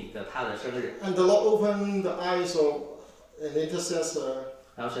咪咪的他的生日。 And the Lord opened the eyes of an intercessor.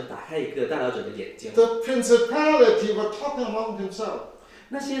 然后神打开一个代表者的眼睛， The principality were talking among themselves.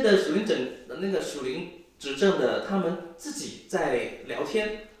 那些的属灵执政的，他们自己在聊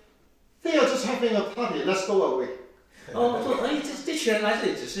天。 They are just having a party. Let's go away. 说这群人来这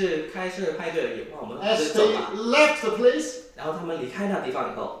里只是开生日派对而已，我们 As 走 they 吧。 left the place, 然后他们离开那地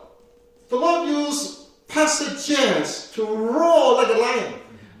方以后， the Lord used Pastor James to roar like a lion.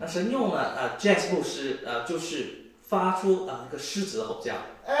 那神用了James 牧师就是发出一个狮子的吼叫，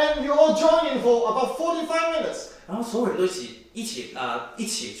 And we all joined in for about 45 minutes. 然后所有人都一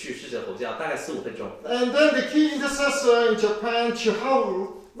起去狮子的吼叫，大概4-5分钟。 And then the key intercessor in Japan,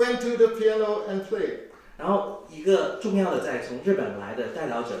 Chiharu, went to the piano and played. 然后一个重要的从日本来的代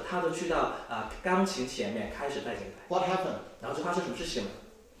表者，他就去到钢琴前面开始带敬拜。 What happened? 然后就发生什么事情呢？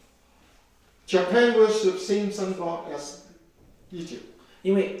 Japan worship same sun god as Egypt.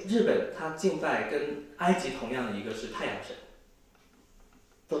 因为日本它敬拜跟埃及同样的一个是太阳神。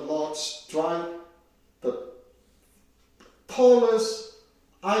 The Lord struck the tallest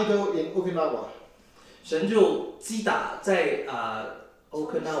idol in Okinawa. 神就击打在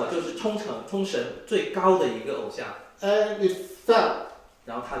Okinawa 就是冲绳最高的一个偶像， And it fell.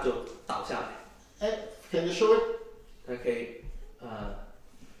 然后他就倒下来。 And can you show it? 大家可以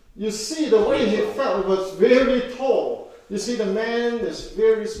You see the way he fell, it was very tall. You see the man is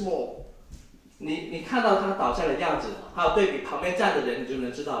very small. 你看到他倒下的样子，还有对比旁边站的人，你就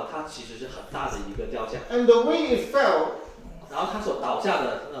能知道他其实是很大的一个雕像。 And the way it fell, 然后他所倒下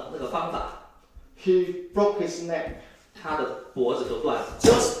的那个方法， he broke his neck. 他的脖子都断了，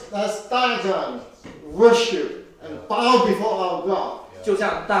 Just as Dagon worship and bow before our God. 就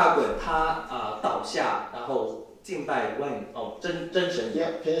像大袞他倒下，然后敬拜真神一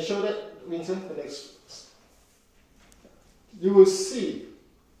样。 Yeah, can you show that, Vincent? The next. You will see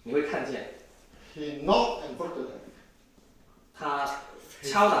你会看见 he knocked and broke the neck. 他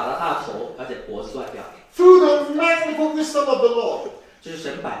敲打了他的头，而且脖子断掉， Through the manifold wisdom of the Lord. 这是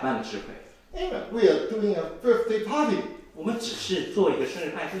神百般的智慧。 Amen. We are doing a birthday party. 我们只是做一个生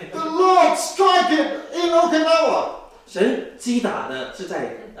日派对。 The Lord struck it in Okinawa. 神击打的是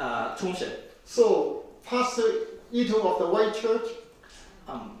在冲绳。 So Pastor Ito of the White Church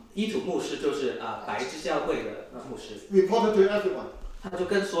伊土牧师就是白之教会的牧师， reported to everyone. 他就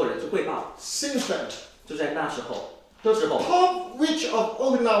跟所有人去汇报。 Since then, 就在那时候， the top witch of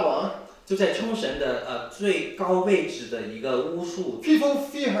Okinawa, 就在冲绳的最高位置的一个巫术， people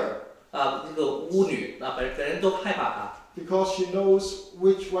fear her 这个巫女本人都害怕她， because she knows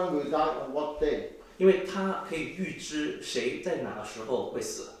which one will die on what day. 因为她可以预知谁在哪个时候会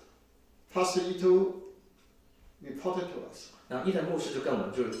死。 Pastor Ito reported to us. 然后伊藤牧师就跟我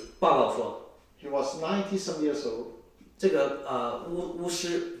们就是报告说， He was 90 some years old 这个巫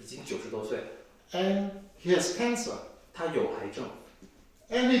师已经90多岁了， and he has cancer. 他有癌症，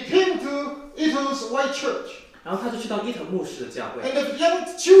 And he came to Ito's White Church. 然后他就去到伊藤牧师的教会。 And the young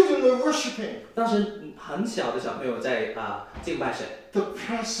children were worshiping. 当时很小的小朋友在敬拜神， The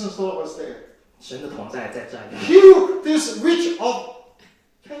presence of the Lord was there. 神的同在在这里， Healed this witch of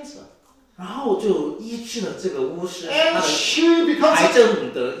cancer. 然后就医治了这个巫师，他 And 的 she becomes 癌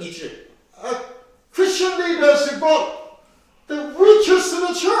症得医治。 a Christian leader. She brought the richest in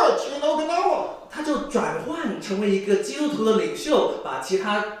the church in Okinawa. 他就转换成为一个基督徒的领袖，把其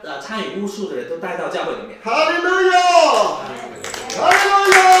他参与巫术的人都带到教会里面。 Hallelujah!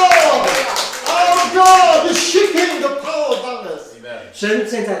 Hallelujah! Our God is shaking the power of darkness. 神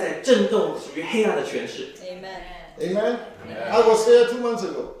现在在震动属于黑暗的权势。 Amen. I was there 2 months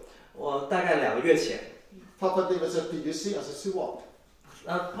ago. 我大概2个月前， Papa David said, "Did you see?" I said, "See what?"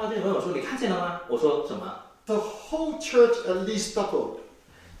 泡店问我说：“你看见了吗？”我说：“什么？” The whole church at least doubled.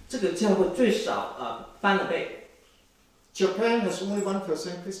 这个教会最少翻了倍。 Japan has only 1%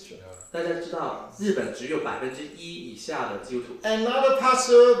 Christian. 大家知道，日本只有1%以下的基督徒。 Another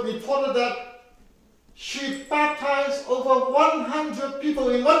pastor reported that she baptized over 100 people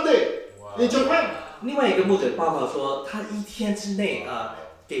in one day in Japan. 另外一个牧者报告说，他1天之内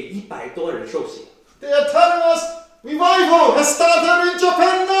给100多人受洗。 They are telling us revival has started in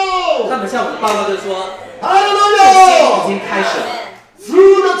Japan 他 now. 们向我们报告就说，已 Hallelujah! 经开始了。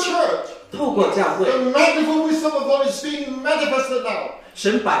 Through the church, 透过教会， the manifold wisdom of God is being manifested now.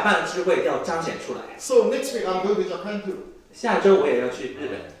 神百般的智慧要彰显出来。 So next week I'm going to Japan too. 下周我也要去日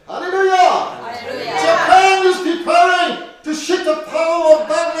本。 Hallelujah! Japan is preparing to shake the power of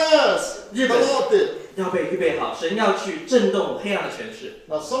darkness. The 日本 Lord did. 要被预备好，神要去震动黑暗的权势。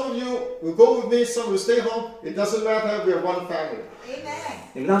 Now some of you will go with me, some will stay home. It doesn't matter. We are one family.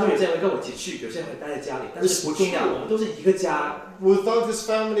 你们当中有些人会跟我一起去，有些人会待在家里，但是不重要，我们都是一个家。 Without this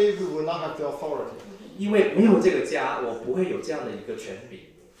family, we will not have the authority. 因为没有这个家，我不会有这样的一个权柄。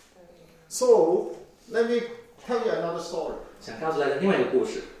 So let me tell you another story. 想告诉大家另外一个故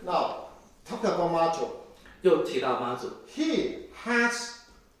事， Now, talk about Majo. 又提到妈祖， He has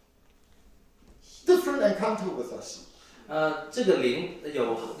different encounter with us. 这个灵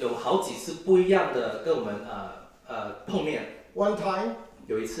有好几次不一样的跟我们碰面。 One time,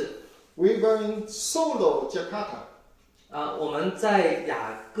 有一次， we were in Solo, Jakarta. 我们在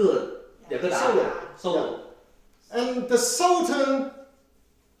雅各达 Solo， And the Sultan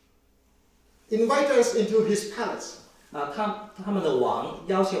invited us into his palace. 他们的王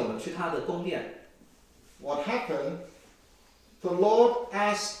邀请我们去他的宫殿。 What happened? The Lord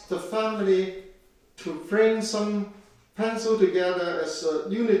asked the family to bring some pencil together as a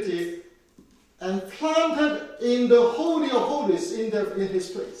unity and planted in the Holy of Holies in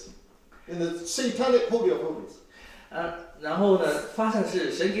his place, in the satanic Holy of Holies. 然后呢，发生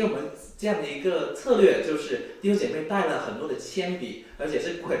是神给我们这样的一个策略，就是弟兄姐妹带了很多的铅笔，而且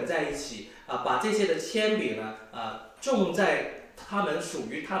是捆在一起把这些的铅笔呢种在他们属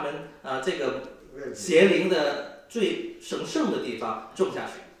于他们这个邪灵的最神圣的地方种下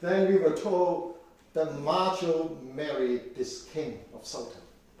去。 Then we were told that Majo married this king of Sultan.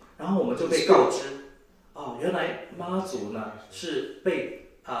 然后我们就被告知，原来妈祖呢是被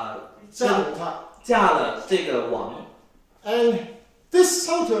嫁了这个王。 And this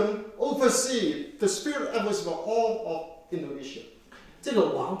Sultan oversees the spirit atmosphere of all of Indonesia. 这个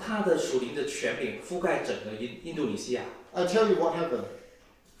王他的属灵的权柄覆盖整个印度尼西亚。 I tell you what happened.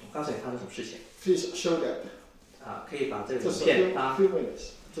 我告诉你发生什么事情。 Please show that. 可以把这个影 Just 片 a few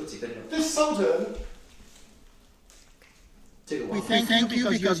minutes. 就几分钟。 This Sultan, 这个 We 王， thank you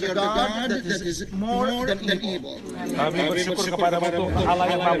because you're the God that is more than evil. Kami bersyukur kepadamu Tuhan Allah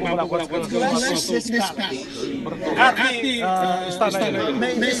yang mampu melakukan segala Bless sesuatu. this palace. Berkati istana ini.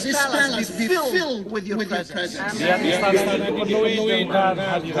 May this palace be filled with your presence. Biar istana ini dipenuhi dengan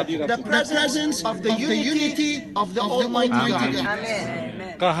hadirat. The presence of the unity of the Almighty God.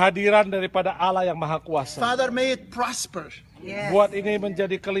 Kehadiran daripada Allah yang Maha Kuasa. Father, may it prosper Buat ini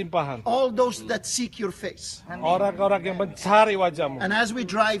menjadi kelimpahan. all those that seek your face. Orang-orang yang mencari wajahmu. And as we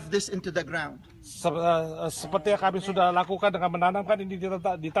drive this into the ground, Seperti yang kami sudah lakukan dengan menanamkan ini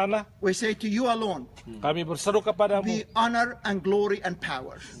di tanah. we say to you alone, Kami berseru kepadamu be honor and glory and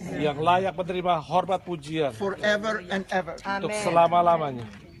power yang layak menerima hormat pujian forever and ever. untuk selama-lamanya.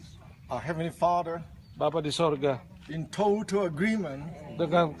 Our Heavenly Father, Bapa di sorga, in total agreement,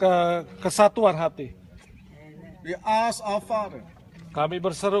 dengan kesatuan hati, we ask our Father, kami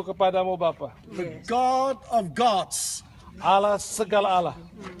berseru kepadamu Bapa, the God of gods, Allah segala Allah,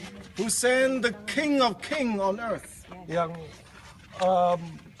 who sent the King of Kings on earth, yang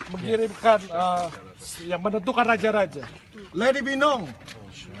mengirimkan, yang menentukan raja-raja. let it be known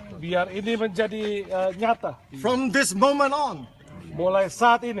Biar ini menjadi nyata. from this moment on, Mulai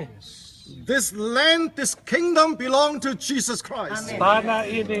saat ini, this land, this kingdom belong to Jesus Christ. tanah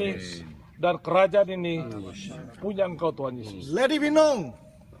ini dan kerajaan ini punya Engkau Tuhan Yesus. Let it be known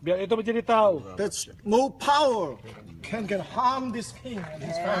Biar itu menjadi tahu. that no power can harm this king and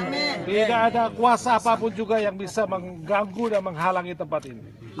his family. Tidak ada kuasa apapun juga yang bisa mengganggu dan menghalangi tempat ini.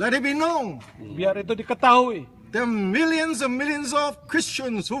 Let it be known Biar itu diketahui there are millions and millions of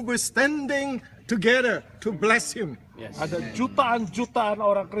Christians who were standing together to bless him. Ada jutaan-jutaan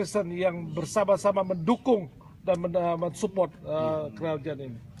orang Kristen yang bersama-sama mendukung dan mensupport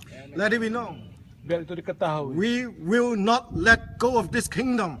kerajaan ini. Let it be known. Biar itu diketahui. We will not let go of this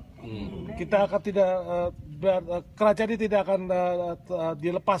kingdom. Kita akan tidak kerajaan ini tidak akan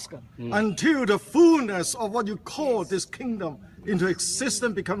dilepaskan until the fullness of what you call this kingdom into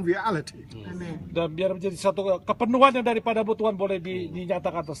existence become reality. Dan biar menjadi satu kepenuhan yang daripada Tuhan boleh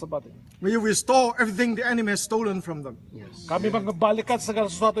dinyatakan tersebut. May you restore everything the enemy has stolen from them. Kami mengembalikan segala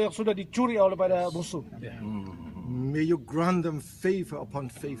sesuatu yang sudah dicuri oleh pada musuh. May you grant them favor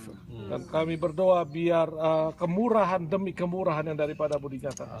upon favor. Dan kami berdoa biar kemurahan demi kemurahan yang daripada-Mu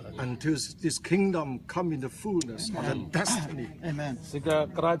dinyatakan. Until this kingdom come in the fullness of the destiny. Amen.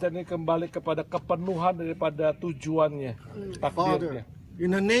 Sehingga kerajaan ini kembali kepada kepenuhan daripada tujuannya, takdirnya.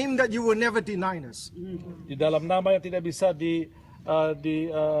 In the name that you will never deny us. Di dalam nama yang tidak bisa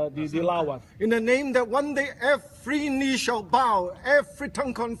dilawan. In the name that one day every knee shall bow, every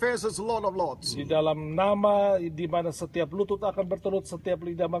tongue confesses Lord of Lords. Di dalam nama di mana setiap lutut akan bertelut, setiap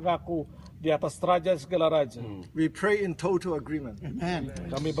lidah mengaku di atas raja segala raja. We pray in total agreement. Amen.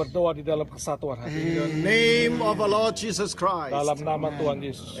 Kami berdoa di dalam kesatuan hati. In the name of our Lord Jesus Christ. Dalam nama Tuhan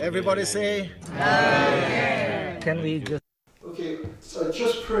Yesus. Everybody say, Amen. Can we just Okay, so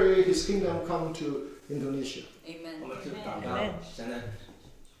just pray His kingdom come to Indonesia. Amen. 我们就祷告神的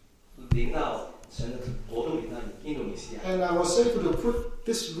临到神的国度临到印度尼西亚。 And I was able to put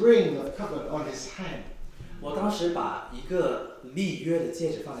this ring of covenant on his hand. 我当时把一个立约的戒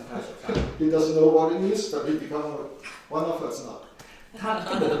指放在他的手上， He doesn't know what it means, but he become one of us now. 他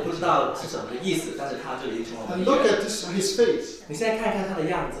根本都不知道是什么意思，但是他就已经成为我们 And 的 look 一员。 at his face. 你现在看一看他的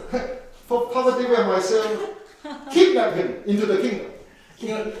样子， For poverty and myself, kidnap him into the kingdom. 因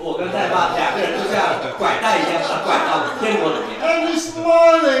为我跟戴爸两个人就像拐带一样，把他拐到天国里面。 And he's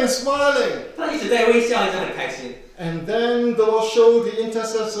smiling, smiling. 他一直在微笑，一直很开心。 And then the Lord showed the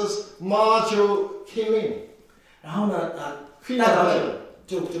intercessors, Marjo came in. 然后呢，代表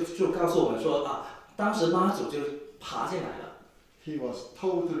就告诉我们说啊，当时妈祖就爬进来了， He was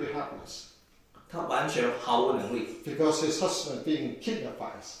totally helpless 他完全毫无能力， because his husband being kidnapped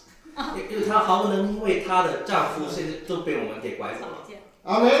by us. 因为他毫无能力，因为她的丈夫现在都被我们给拐走了。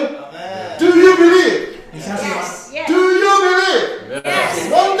 Amen? Do you believe? 你相信吗？ Yes. Do you believe?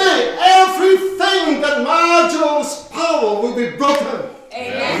 One day, everything that Marjo's power will be broken.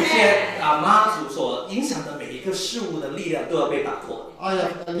 有一天妈祖所影响的每一个事物的力量都要被打破。 I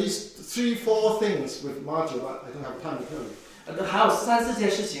have at least 3-4 things with Marjo, but I don't have time to tell you. 还有3-4件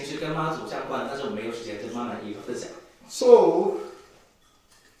事情是跟妈祖相关，但是我没有时间，就慢慢一个分享。 So,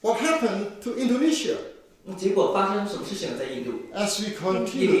 what happened to Indonesia? 结果发生什么事情呢？在印度， As we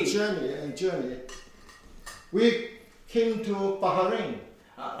continue journey, we came to Bahrain.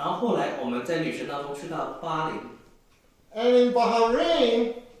 然后后来我们在旅程当中去到巴林， And in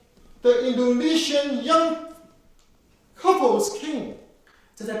Bahrain, the Indonesian young couples came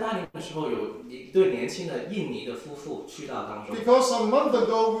在巴林的时候，有一对年轻的印尼的夫妇去到当中。 because a month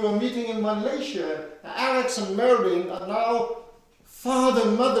ago we were meeting in Malaysia. Alex and Marilyn are now father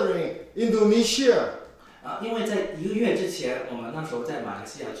mothering Indonesia. 因为在1个月之前，我们那时候在马来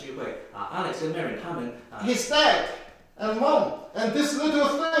西亚聚会，Alex 和 Mary 他们His dad and mom, and this little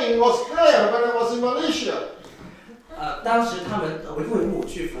thing was there when I was in Malaysia. 当时他们为父为母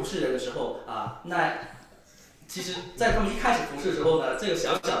去服侍人的时候那其实，在他们一开始服侍的时候呢，这个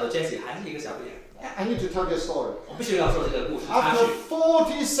小小的 Jessie 还是一个小姑娘。 I need to tell this story. 我必须要说这个故事插 After 曲。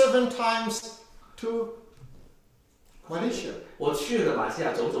 47 times to Malaysia, 我去了马来西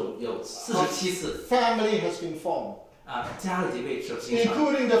亚总有47次， family has been formed, 家已经被设形成，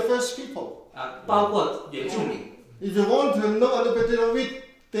 including the first people. 包括原住民。 If you want to know a little bit, read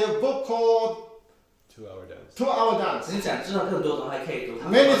their book called 2 Hour Dance. 你想知道更多的话，还可以读他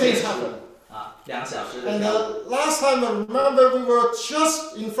们 Many 的 things 书 happen. 2小时的 And 跳舞。 the last time I remember, we were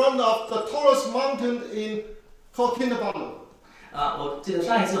just in front of the tallest mountain in called Kinabalu. 我记得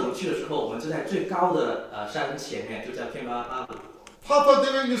上一次我们去的时候，我们就在最高的山前面，就叫天巴巴鲁。 Papa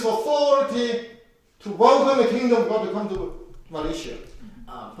David used authority to welcome the kingdom of God to come to Malaysia.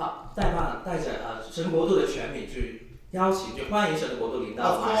 带着神国度的权柄去邀请，去欢迎神的国度临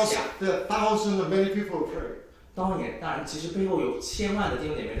到 Of 马来 course, 西亚。 there are thousands of many people who pray. 当然，其实背后有千万的弟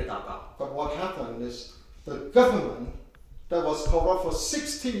兄姐妹在祷告。 But what happened is the government that was corrupt for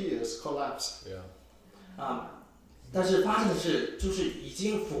 60 years collapsed. 但是发生的是，就是已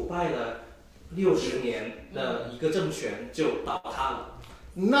经腐败了60年的一个政权就倒塌了。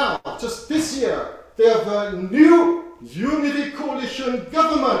 Now, just this year, they have a new unity coalition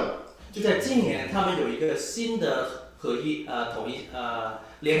government. 就在今年，他们有一个新的合一统一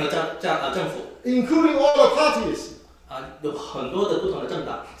联合政府， including all the parties. 有很多的不同的政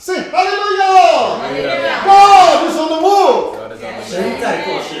党。 Say hallelujah! God is on the move. 神在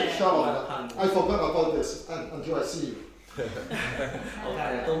做事。 Shut up. I forgot about this until I see you. 我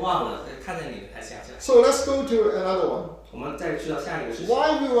看都忘了，看见你才想起来。 So let's go to another one. 我们再去到下一个事情。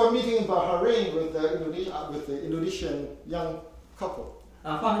 Why we were meeting in Bahrain with the Indonesian young couple?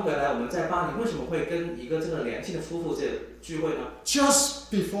 话说回来，我们在巴黎为什么会跟一个这个年轻的夫妇这聚会呢？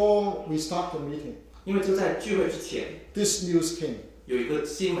 Just before we start the meeting, 因为就在聚会之前， this news came. 有一个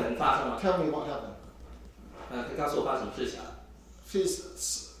新闻发生了。 Tell me what happened. 可以告诉我发生什么事情啊？ Please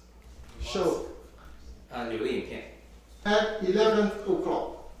show. 有个影片。 At 11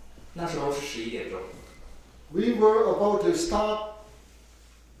 o'clock, 那时候是11点钟。 we were about to start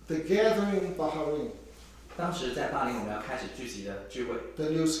the gathering in Bahrain. 当时在巴黎，我们要开始聚集的聚会， The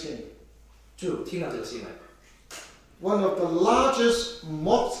news came. 就听到这个新闻。 One of the largest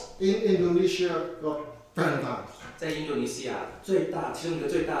mosques in Indonesia got burned down. 在印度尼西亚其中一个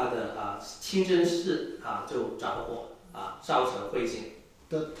最大的清真寺就着火烧成灰烬。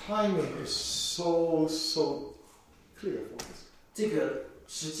 The timing is so clear for us. 这个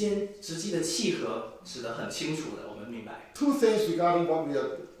时机的契合使得很清楚的，我们明白。 Two things regarding what we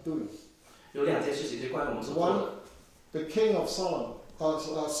are doing. 有两件事情是关于我们所做的。 One, the king of Solo,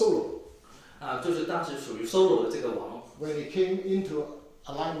 就是当时属于 Solo 的这个王， when he came into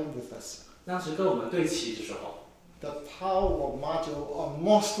alignment with us. 当时跟我们对齐的时候， The power of a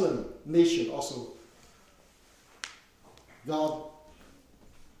Muslim nation also got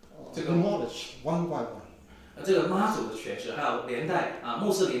demolished one by one. 这个妈祖的权势，还有连带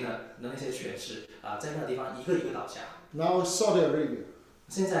穆斯林的那些权势在那个地方一个一个倒下。 Now Saudi Arabia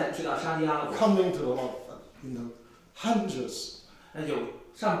现在去到沙地阿拉伯， coming to the Lord, hundreds. 有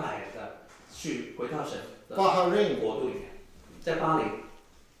上百人的去回到神的 Bahrain 国度里面，在巴黎。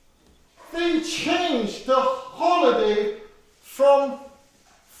 They changed the holiday from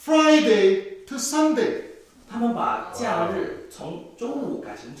Friday to Sunday. 他们把假日从周五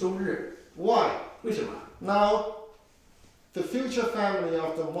改成周日。 Why? 为什么？ Now, the future family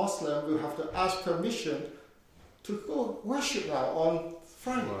of the Muslim will have to ask permission to go worship now on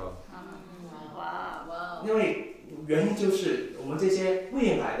Friday. 因为原因就是我们这些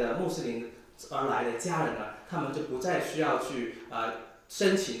未来的穆斯林而来的家人呢，他们就不再需要去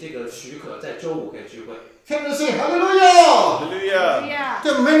申请这个许可，在周五可以聚会。 Can you say hallelujah? Hallelujah.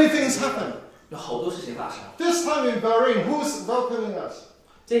 There are many things happen. 有好多事情发生。 This time in Bahrain, who's welcoming us?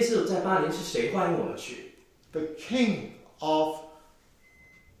 这次在巴黎是谁欢迎我们去？ The king of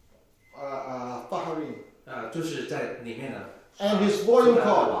Bahrain. 就是在里面的。 And his royal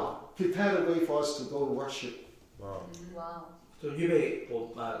court prepared a way for us to go worship. Wow. 就预备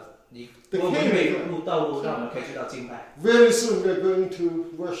我预备道路，让我们可以去到敬拜。 Very soon we're going to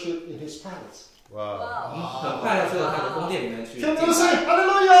worship in his palace. 很快要去到他的宫殿里面去。 Can you say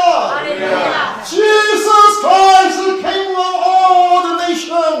hallelujah? Hallelujah. Jesus Christ is the King of all the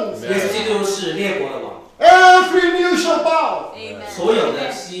nations. 耶稣基督是列国的王。 Every knee shall bow. Amen. 所有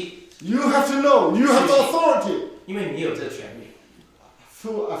的膝， You have to know, you have the authority. 因为你有这个权利，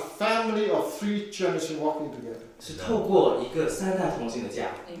 Through a family of 3 generations walking together. 是透过一个3代同行的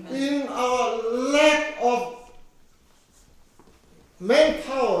家。 In our lack of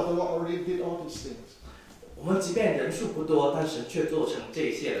manpower, the Lord already did all these things. 我们即便人数不多，但是却做成这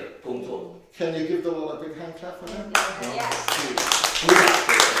一切的工作。 Can you give the Lord a big hand clap for that? Yes. 去鼓掌。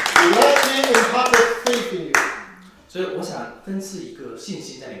 Let me impart faith in you. 所以我想分赐一个信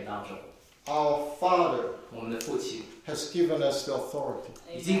心在你们当中。 Our Father 我们的父亲 has given us the authority.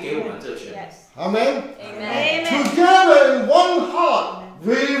 已经给我们这权利。 Yes. Amen? Amen. Together in one heart,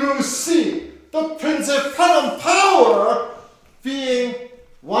 we will see the principality and power being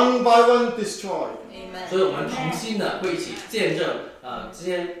one by one destroyed. Amen. 所以我们同心的会一起见证这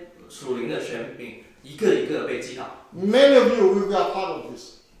些属灵的权柄一个一个被击倒。 Many of you will be a part of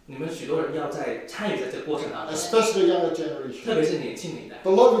this, 你们许多人要参与在这个过程当中， especially the younger 特 generation. 别是年轻的一代，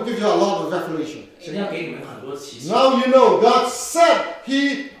 The Lord will give you a lot of revelation. 神要给你们很多启示。 Now you know God said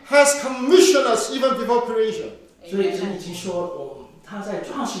He has commissioned us even before creation. 所以神已经说，他在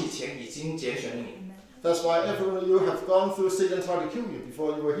创世以前已经拣选了你， That's why every one of you have gone through Satan trying to kill you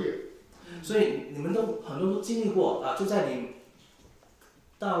before you were here. 所以你们都很多都经历过就在你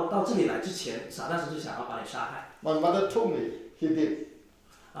到这里来之前，撒旦神就想要把你杀害。 My mother told me he did.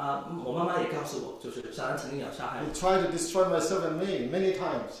 我妈妈也告诉我，就是撒旦曾经要杀害 He tried to destroy myself and me many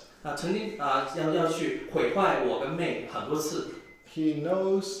times. 我，曾经要去毁坏我跟妹很多次。 He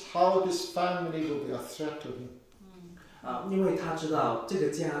knows how this family will be a threat to him. 因为他知道这个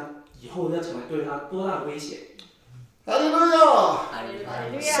家以后要成为对他多大的威胁。 Hallelujah!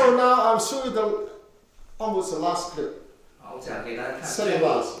 Hallelujah. So now I'll show you the almost the last clip. 好，我想给大家看 Second 最后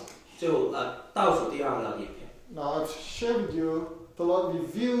last. 就倒数第二个影片。 Now I've shared with you, the Lord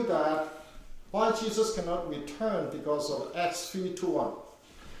revealed that why Jesus cannot return because of Acts 3:21.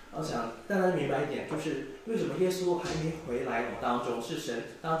 我想大家明白一点，就是为什么耶稣还没回来我们当中，是神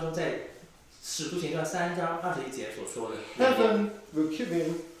当中在使徒行传3章21节所说的。 Heaven will keep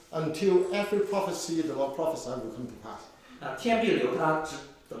him until every prophecy the Lord prophesied will come to pass. 天必留他，直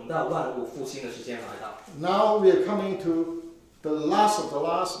等到万物复兴的时间来到。 Now we are coming to the last of the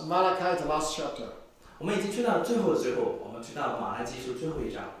last, Malachi, the last chapter. 我们已经去到最后的最后，我们去到马拉基书最后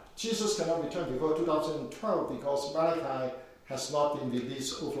一章。 Jesus cannot return before 2012 because Malachi has not been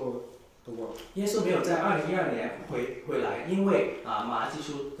released over the world. 耶稣没有在2012年回来，因为马拉基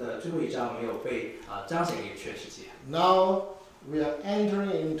书的最后一章没有被彰显给全世界。 Now we are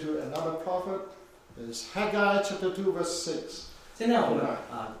entering into another prophet. It's Haggai chapter 2 verse 6. 现在我们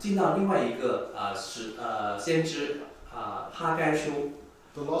进到另外一个先知哈该书。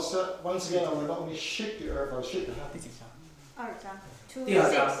 The Lord said, once again, I will not only shake the earth, I'll shake the heavens. 2章第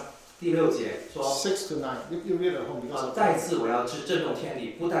2章第6节说6 to 9. You read at home because 再次我要震动天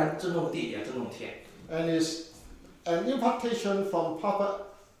地，不单震动地，也要震动天。 and it's an impartation from Prophet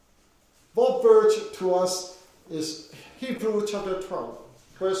Bob Birch to us is Hebrew chapter 12,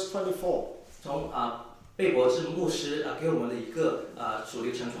 verse 24. 从贝博士牧师给我们的一个属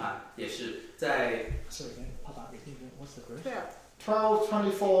灵沉传，也是在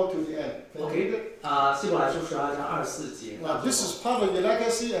 12:24 to the end. Can you read it? 希伯来书12章24节。 Now this is part of your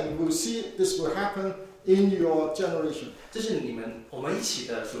legacy, and we'll see this will happen in your generation. 这是我们一起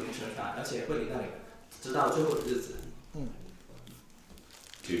的属灵沉传，而且会领到你们直到最后的日子。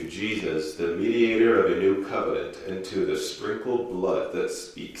 To Jesus, the mediator of a new covenant, and to the sprinkled blood that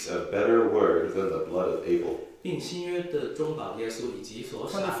speaks a better word than the blood of Abel. 并新约的中保耶稣以及所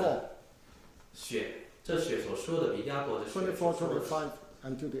洒的血，这血所说的比亚伯的血 24, 25,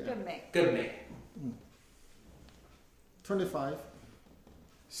 and to the end. 更美。 25.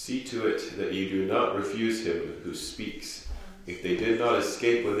 See to it that you do not refuse him who speaks. If they did not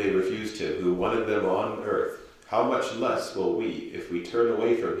escape when they refused him who wanted them on earth, how much less will we if we turn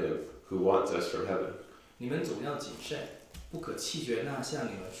away from him who wants us from heaven? 你们总要谨慎，不可弃绝那向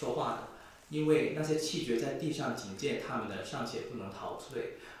你们说话的，因为那些弃绝在地上警戒他们的，尚且不能逃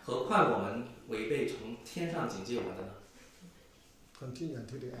退，何况我们违背从天上警戒我们的呢？ Continue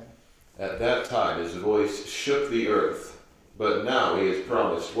until the end. At that time his voice shook the earth, but now he has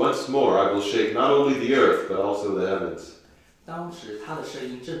promised, once more I will shake not only the earth, but also the heavens. 当时他的声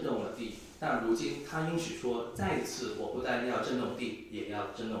音震动了地，但如今他应许说，再一次我不但要震动地，也要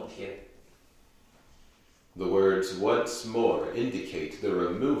震动天。 The words once more indicate the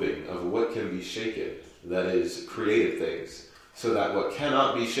removing of what can be shaken, that is, created things, so that what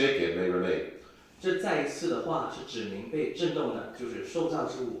cannot be shaken may remain. 这再一次的话是指明被震动的，就是受造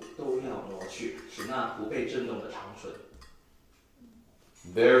之物都要挪去，使那不被震动的长存。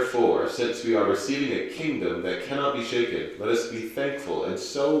 Therefore, since we are receiving a kingdom that cannot be shaken, let us be thankful and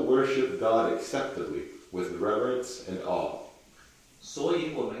so worship God acceptably with reverence and awe. 所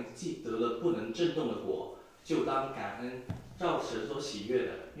以我们既得了不能震动的国，就当感恩，照神所喜悦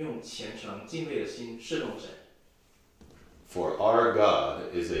的，用虔诚敬畏的心侍奉神。 For our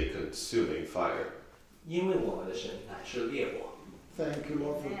God is a consuming fire. 因为我们的神乃是烈火。 Thank you,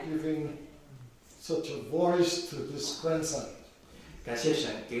 Lord, for giving such a voice to this grandson. 感谢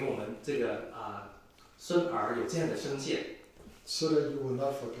神给我们这个孙儿有这样的声线， So that you will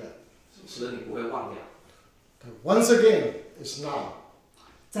not forget. 使得你不会忘掉。 That once again is now.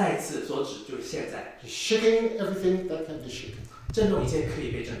 再次所指就是现在， He's shaking everything that can be shaken. 震动一切可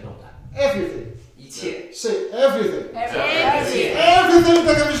以被震动的， Everything. 一切， Say everything. 一切， Everything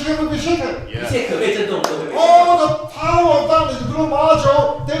that can be shaken will be shaken. 一切可被震动都会被震动。 All the power of darkness, blue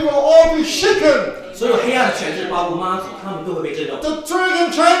marjo, they will all be shaken. 所有黑暗的权势，包括妈祖，他们都会被震动。 The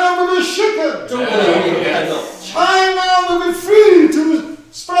dragon China will be shaken. 中国的人也会被震动。 China will be free to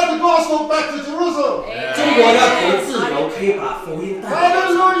spread the gospel back to Jerusalem. 中国要得自由，可以把福音带回来。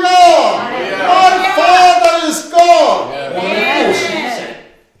 Hallelujah! My Father is God. 我们的父是神，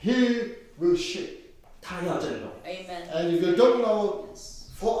 He will shake. 他要震动。 And if you don't know,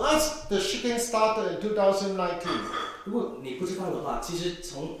 for us, the shaking started in 2019如果你不知道的话，其实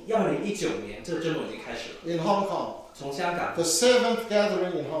从2019年这个震动已经开始了。 in Hong Kong. 从香港， The 7th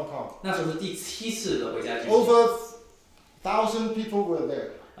gathering in Hong Kong. 那时候是第7次的回家聚集， Over 1,000 people were there.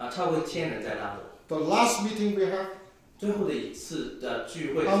 超过1000人在当中。 The last meeting we had, 最后的一次的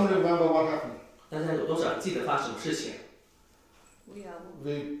聚会， how many remember what happened? 大家有多少记得发生什么事情？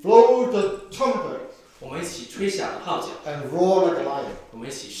 We blow the trumpet 我们一起吹响号角， and roar like a lion. 我们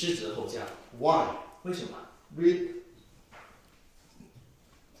一起狮子的吼叫。 Why? 为什么？ Read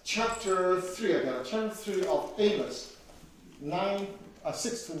chapter 3 again, chapter 3 of Amos,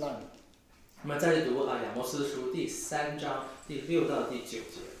 6 to 9. 那么再读亚摩斯书第3章第6到第9节。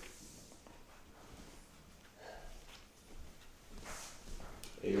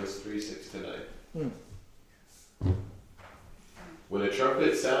 Amos 3:6 to 9. When a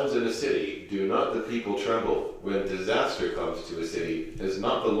trumpet sounds in a city, do not the people tremble. When disaster comes to a city, has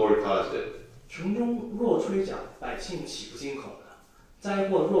not the Lord caused it? 城中若吹角，百姓岂不惊恐呢？灾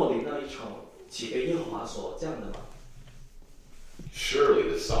祸若临到一城，岂非耶和华所降的吗？ Surely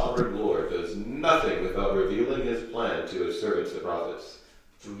the sovereign Lord does nothing without revealing his plan to his servants the prophets.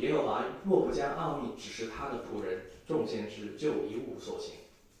 主耶和华若不将奥秘指示他的仆人众先知，就一无所行。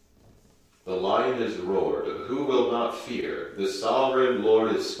 The lion has roared, who will not fear? The sovereign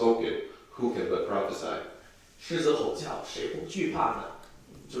Lord has spoken, who can but prophesy? 狮子吼叫，谁不惧怕呢？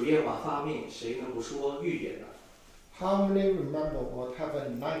主耶和华发命，谁能不说预言呢？ How many remember what happened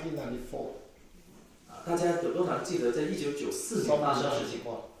in 1994? 大家有多少人记得在1994年发生的事情？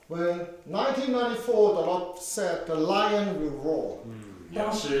 When 1994, the Lord said, "The lion will roar."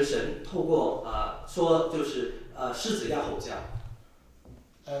 当时神透过说，就是狮子要吼叫。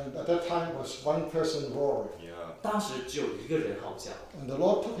 And at that time was one person roaring. 当时只有一个人吼叫。 And the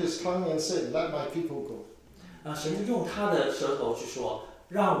Lord took his tongue and said, "Let my people go." 神就用他的舌头去说，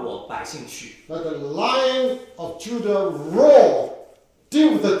让我百姓去。 Let the lion of Judah roar,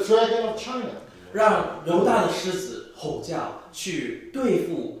 deal with the dragon of China. 让犹大的狮子吼叫，去对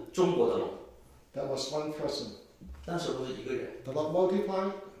付中国的龙。 That was one person. 当时不是一个人。 The Lord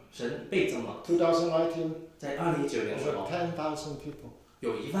multiplied. 神倍增了。 2019. 在2019年的时候 10,000 people.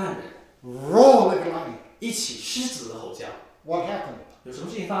 有1万人 Roar like a lion. 一起狮子的吼叫。 What happened? 有什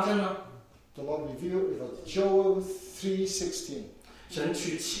么事情发生呢？ The Lord revealed it was Joel 3:16. 神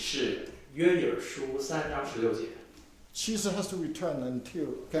去启示约珥书3章16节。 Jesus has to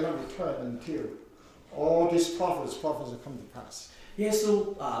cannot return until all these prophets come to pass. 耶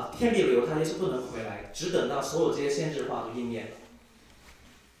稣天必留他，耶稣不能回来，只等到所有这些先知话都应验了。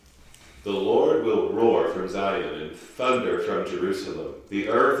 The Lord will roar from Zion and thunder from Jerusalem. The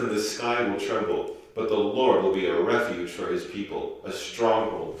earth and the sky will tremble, but the Lord will be a refuge for his people, a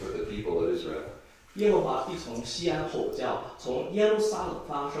stronghold for the people of Israel. 耶和华必从西安吼叫，从耶路撒冷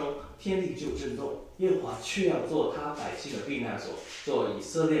发声，天地就震动。耶和华却要做他百姓的避难所，做以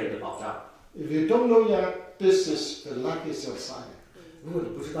色列人的保障。 If you don't know yet, this is the legacy of Zion. 如果你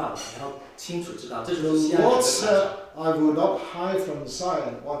不知道，你要清楚知道，这就 The 是西安人 Lord 的 said, "I will not hide from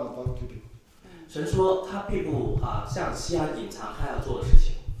Zion what I'm about to do." 神说他并不向西安隐藏他要做的事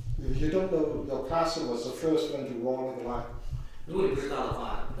情。 If you don't know, your pastor was the first one to roar like a lion. 如果你不知道的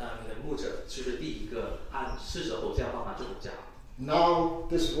话，那你的牧者就是第一个按狮子吼叫方法就吼叫。 Now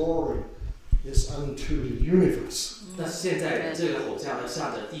this roaring is unto the universe. 那现在这个吼叫要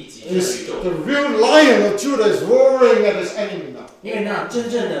向着地极 It's 宇宙， the real lion of Judah is roaring at his enemy now. 因为那真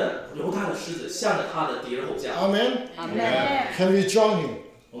正的犹大的狮子向着他的敌人吼叫。 Amen. Amen. Can we join him?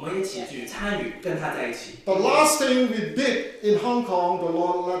 我们一起去参与，跟他在一起。 The last thing we did in Hong Kong, the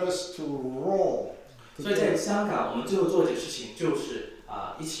Lord led us to roar. 所以在香港，我们最后做一件事情，就是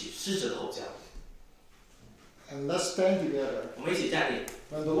一起狮子的吼叫。 And let's stand together. 我们一起站立。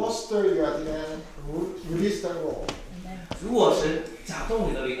 When the Lord stir you at the end, release that roar. 如果神打动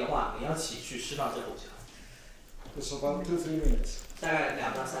你的灵的话，你要起去释放这吼叫， It's about 2-3 minutes. 大概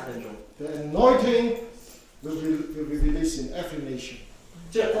2到3分钟。 The anointing will be released in every nation.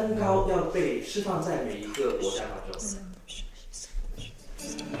 这恩膏要被释放在每一个国家当中。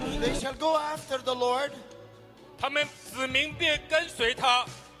 They shall go after the Lord. 他们子民便跟随他。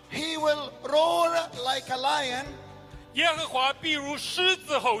 He will roar like a lion. 耶和华必如狮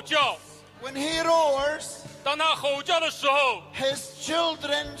子吼叫。 When he roars, 当他吼叫的时候， his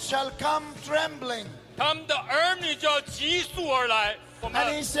children shall come trembling. 他们的儿女就要急速而来。我 And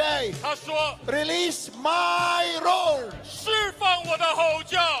he 们 say, 他说 release my roar. 释放我的吼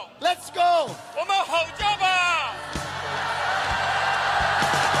叫， Let's go. 我们吼叫吧。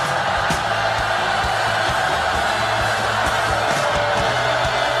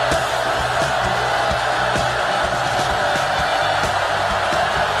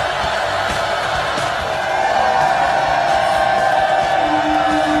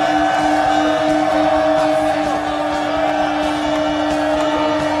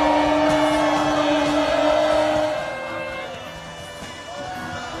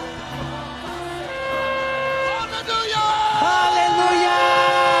Hallelujah.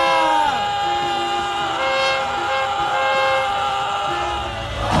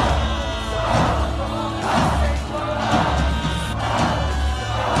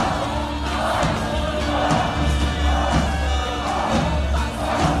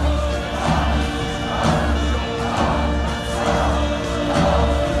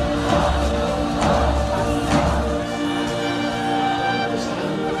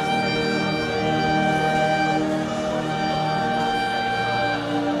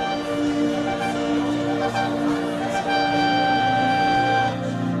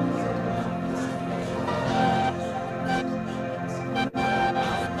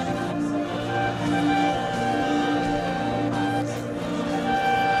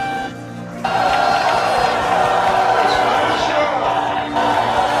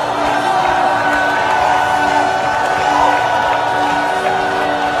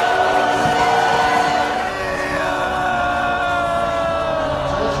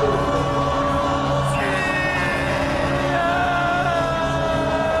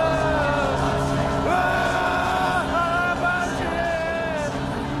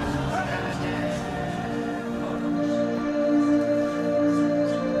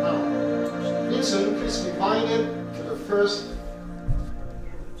 Vincent, please rewind it to the first.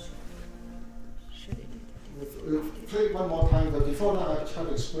 We'll play it one more time, but before that, I'll try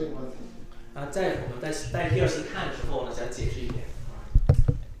to explain one thing. 在我们在第二次看的时候呢，想解释一点，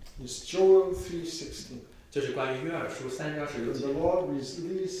 It's Joel 3:16. 就是关于约珥书3章16 The 节。 Lord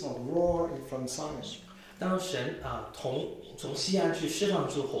released a roar from Zion. 当神从西安去释放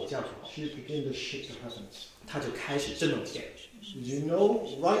出吼叫之后， He began to shake the heavens. 他就开始震动天。 You know,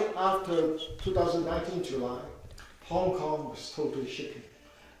 right after 2019 July, Hong Kong was totally shaken.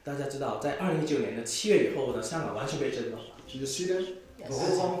 大家知道，在2019年的7月以后呢，香港完全被震动了。 Do you see that? The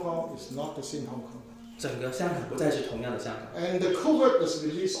whole Hong Kong is not the same Hong Kong. 整个香港不再是同样的香港。 And the COVID was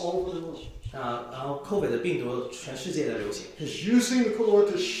released all over the world. 然后 COVID 的病毒全世界的流行。 He's using the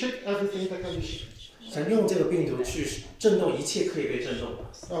COVID to shake everything that can be shaken. 神用这个病毒去震动一切可以被震动的。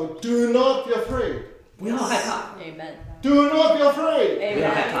 Now, do not be afraid. 不要害怕。 Do not be afraid. 不要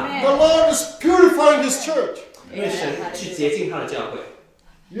害怕。 The Lord is purifying His church. 因为神去洁净他的教会。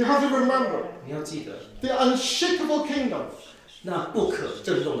 You have to remember. 你要记得。 The unshakable kingdom. 那不可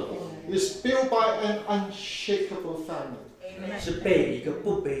震动的国。 Is built by an unshakable family. 是被一个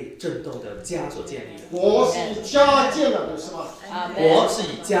不被震动的家所建立的。国是以家建立的，是吧？国是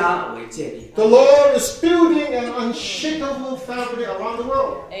以家为建立。 The Lord is building an unshakable family around the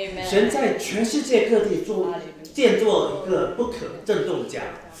world. 神在全世界各地建造一个不可震动的家。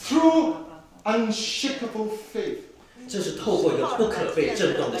 Through unshakable faith. 这是透过一个不可被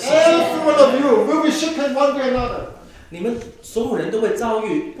震动的信心。 Every one of you will be shaken one way or another. 你们所有人都会遭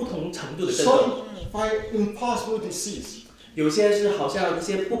遇不同程度的震动。 Some by impossible disease. 有些是好像一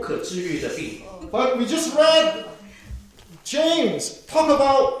些不可治愈的病。 But we just read James talk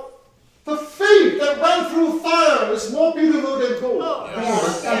about the faith that went through fire is more beautiful than gold. 但是我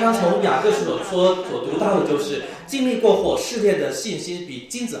们刚刚从雅各书所读到的就是经历过火试炼的信心比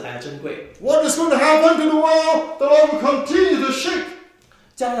金子还要珍贵。 What is going to happen to the world? The Lord will continue to shake.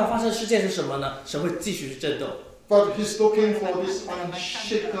 将要发生的事件是什么呢？神会继续去震动。 But He's looking for this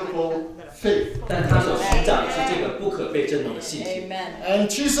unshakable faith. 但他所寻找的是这个不可被震动的信心。 And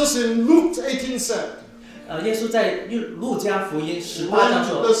Jesus in Luke 18 said, 耶稣在路加福音18章 When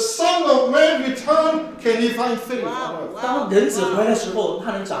说 the Son of Man return, can He find faith on earth? 当人子回来的时候，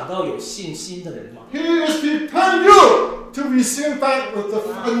他能找到有信心的人吗？ He is preparing you to receive back with the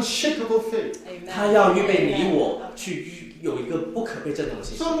unshakable faith. 他要预备你我去有一个不可被震动的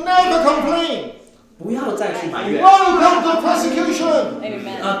信心。 So never complain. 不要再去埋怨。 Welcome to persecution.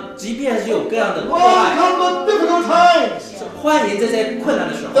 即便是有各样的迫害， Welcome to difficult times. 欢迎这些困难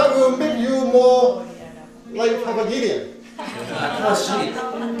的时候。 That will make you more like Papa Gideon. 它使你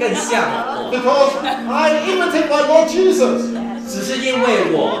更像我。 Because I imitate my Lord Jesus. 只是因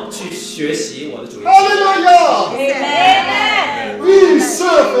为我去学习我的主耶稣。 Hallelujah. We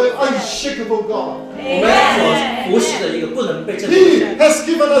serve an unshakable God. 我们所服侍的一个不能被震动的 He 神。 has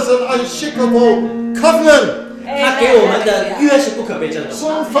given us an unshakable covenant. 他给我们的约是不可被震动的。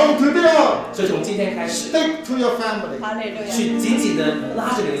 So from today on, 所以从今天开始， stick to your family 去紧紧的拉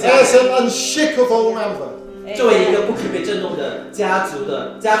着你的家 as 人， an unshakable member. 作为一个不可被震动的家庭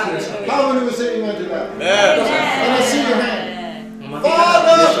的成员。 How many will say amen to that? And I see your hand. 我们可以看到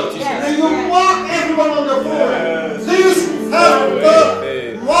你的手举起 Father, 来。 may you mark everyone on your forehead. Please have the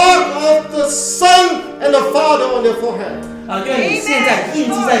mark of the Son and the Father on your forehead. 愿你现在印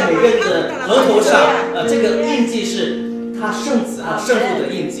记在每个人的额头上，这个印记是他圣子和圣父的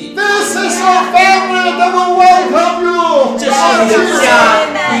印记。 This is your family that will welcome you. 这是你的家，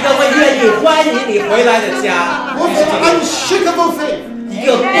一个会愿意欢迎你回来的家， With an unshakable faith. 一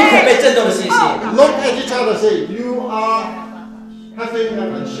个不可被震动的信心。 Look at each other and say, you are having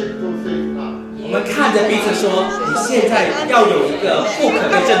an unshakable faith now. 我们看着彼此说，你现在要有一个不可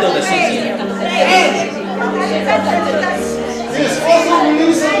被震动的信心。 He is also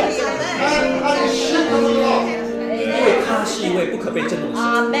releasing an unshakable love. 因为他是一位不可被震动的神。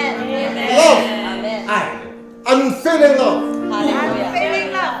 Love, 爱， unfailing love.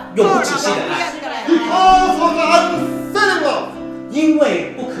 永不止息的爱， He calls for the unfailing love 因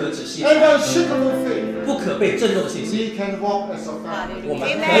为不可止息的 and 爱， unshakable faith. 不可被震动的信心， We can walk as a family. 我们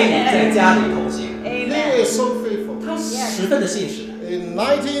可以在家里同行。 He is so faithful. 他十分的信实。 In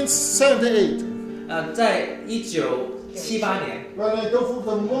 1978, 在1978年， when I go through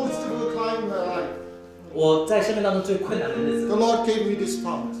the most difficult time in my life, 我在生命当中最困难的日子， the Lord gave me this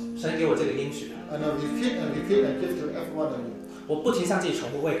promise. 神给我这个应许， And I repeat and repeat and give to every one of you. 我不停向自己重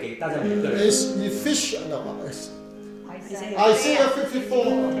复，会给大家每个人。 It's Isaiah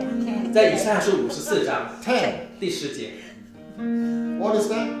 54, 在以赛亚书54章 10. 第10节， What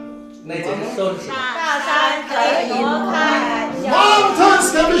is that? 那一节是说是什么？ 大山可以挪开， Mountains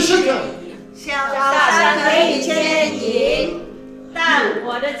can be shaken. 小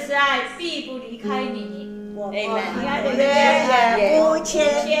慈爱必不离开你，我你爱的约也不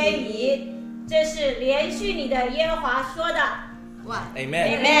迁移。这是连续你的耶和华说的。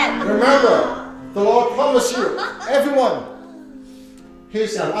Amen. Remember, the Lord promised you, everyone,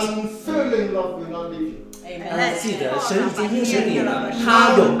 His unfailing love will not leave you. 记得神已经应许你了，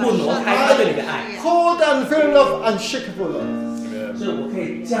他永不挪开他对你的爱。 Call the unfailing love unshakable love. 所以我可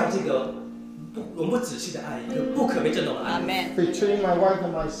以将这个永不止息的爱，一个不可被震动的爱。 Between my wife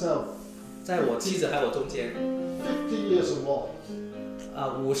and myself, 在我妻子还有我中间50 years or more.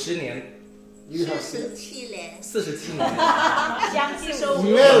 50年。 You have seen. 47年，相继收获。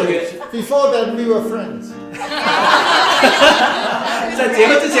 Married. Before that, we were friends. 在结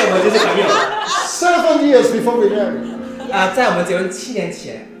婚之前，我们就是朋友。 7 years before we married. 在我们结婚7年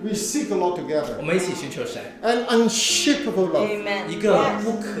前， we seek the Lord together. 我们一起寻求神。 An unshakable love. 一个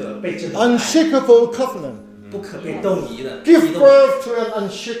不可被震动。 Unshakable covenant. 不可被动移的。 Give birth to an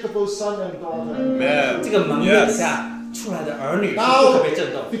unshakable son and daughter. 这个蒙眼下。 出来的儿女是不可被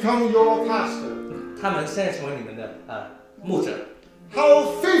震动。 Become your pastor. 他们现在成为你们的牧者。 How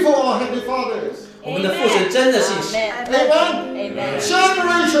faithful our Heavenly Father is. 我们的父神真的信实。 Amen.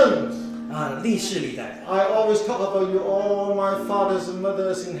 Generations. 历世历代。 I always talk about you, all my fathers and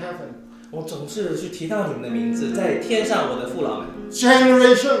mothers in heaven. 我总是去提到你们的名字，在天上我的父老们。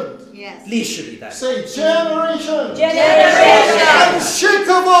 Generation. 历世历代。 Say generation.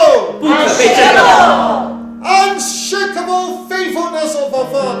 Unshakable. 不可被震动。 Unshakable faithfulness of our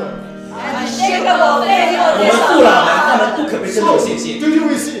Father. Unshakable faithfulness. 我们父老们，他们不可被震动信心。 Do you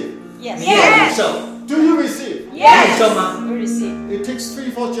receive? 你有领受 Do you receive? 你领受吗？ It takes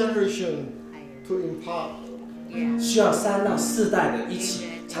 3-4 generations to impart. 需要3到4代的一起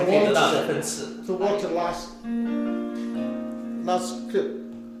才可以得到的分赐。 To watch the last clip.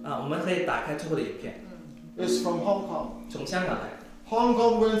 我们可以打开最后的影片。 It's from Hong Kong. 从香港来。 Hong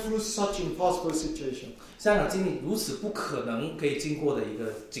Kong went through such impossible situation. 香港经历如此不可能可以经过的一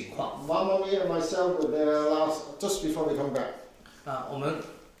个境况。Mama and myself were there just before we come back. 我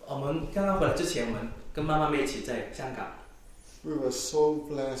们刚刚回来之前，我们跟妈妈们一起在香港。 We were so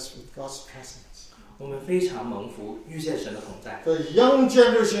blessed with God's presence. 我们非常蒙福，遇见神的同在。 The young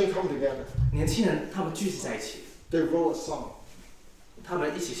generation come together. 年轻人他们聚集在一起。 They wrote a song. 他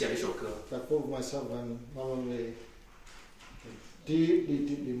们一起写了一首歌。 That both myself and Mama May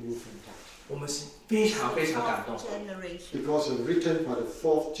deeply moved and touched. 我们非常非常感动。 Because it's written by the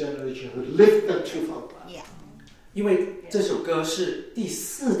 4th generation who lived that truth out. 因为这首歌是第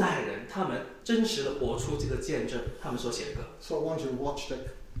4代人，他们真实的活出这个见证，他们所写的歌。 So I want you to watch that.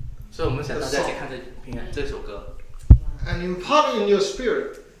 所以我们想大家一起看这首歌。 And impart in your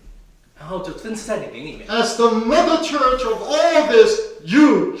spirit. 然后就分赐在你灵里面。 As the mother church of all this,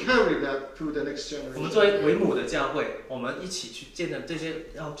 you carry that to the next generation. 我们作为母的教会，我们一起去见证这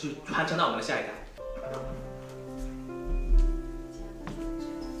些，要去传承到我们的下一代。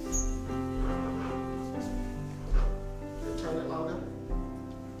 Turn it louder.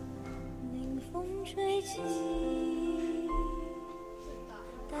 迎风吹起，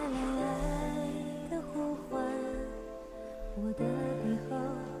带来爱的呼唤，我的背后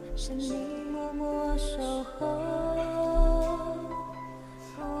是你默默守候，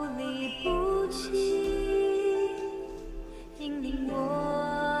不离不弃，引领我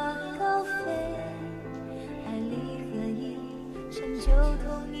高飞，爱离合一，成就同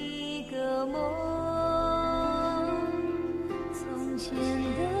一个梦。 从前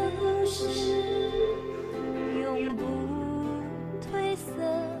的故事永不褪色，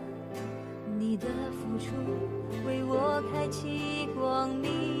你的付出为我开启光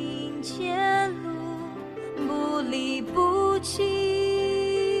明前路，不离不弃，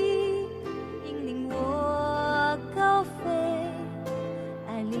引领我高飞，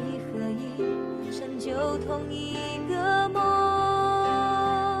爱离合一，成就同一个梦。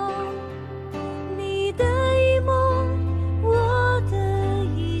你的一梦。 我的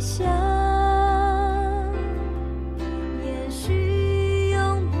异乡，延续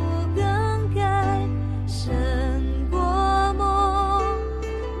永不更改，胜过梦。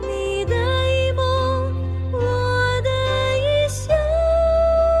你的一梦，我的异乡，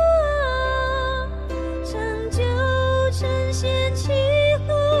成就呈现气候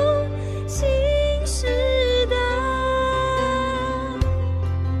新时代。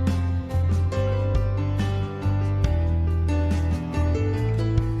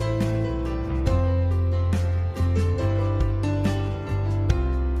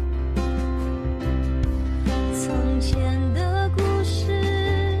 从前的故事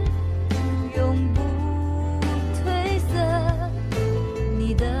永不褪色，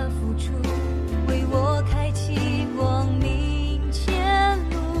你的付出为我开启光明前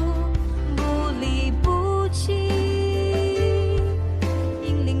路，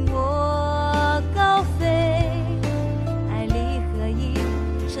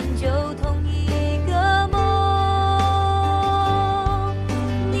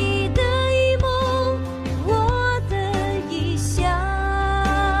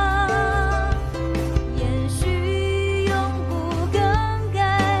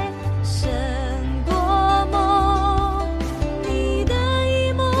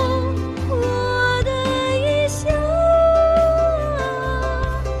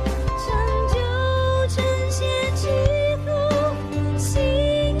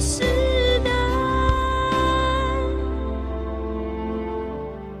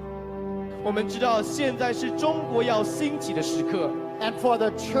我们知道现在是中国要兴起的时刻。And for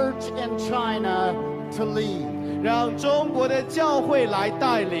the church in China to lead. 让中国的教会来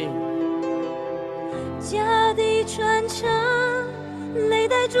带领。家的传承，历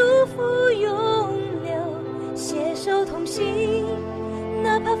代祝福永留，携手同行，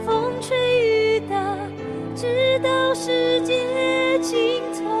哪怕风吹雨打，直到世界尽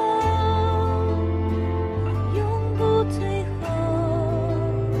头，永不退后。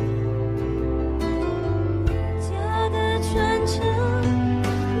家的传承，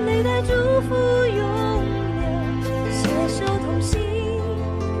历代祝福永留，携手同行，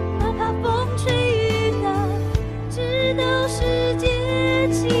哪怕风吹雨打，直到世界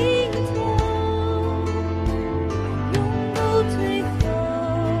尽头，永不退后。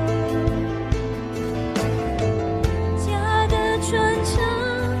家的传承，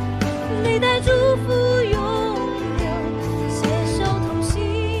历代祝福永留，携手同行，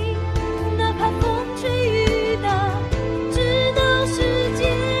哪怕风吹雨打，直到世界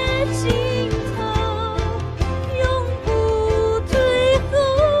尽头，永不退后。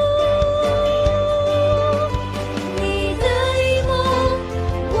你的一梦，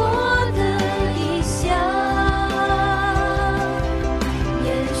我的理想，延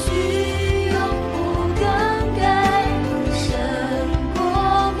续永不更改，胜过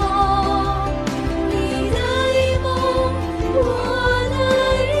梦。你的一梦，我的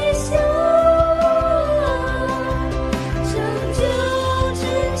理想，成就呈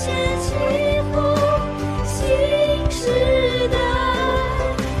现起伏新时代。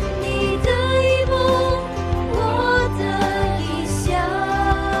你的一梦，我的理想，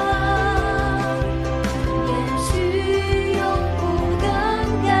延续永不更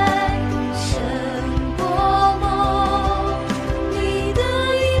改，胜过梦。你的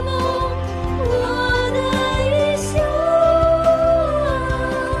一梦，我的理想，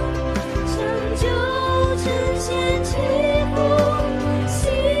成就呈现起伏新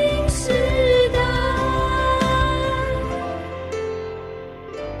时代。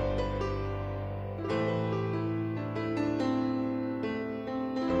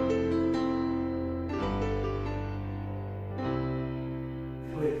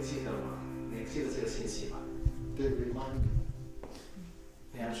会记得吗？你记得这个信息吗？ They remind me.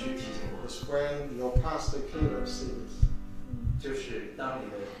 你要去提醒我。 It's when your pastor Caleb says, 就是当你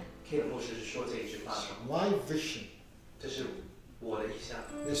的 K 牧师说这一句话的时候， my vision 这是我的意向，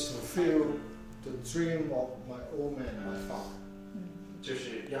 is to fulfill the dream of my old man, my father. 就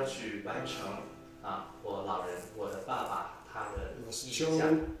是要去完成我老人，我的爸爸他的 It was 意 Joel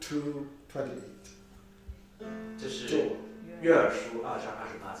向。 2:28. 这是约珥书2章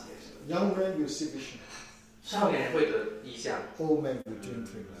28节。 Young men will see vision. 少年人会得意象， Old men will dream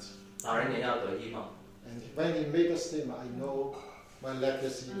dreams. 老人也要得异梦。 And when he made a statement, I know my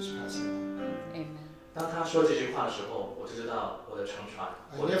legacy is passing on. 当他说这句话的时候，我就知道我的乘船，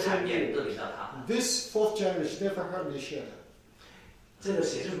我的产业都领到他。 This fourth generation never heard me share that. 这个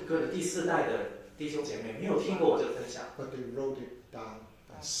写这首歌的第4代的弟兄姐妹没有听过我这个分享， But they wrote it down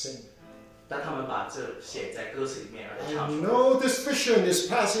and sing. 但他们把这写在歌词里面，而且 I 唱出来。 know this vision is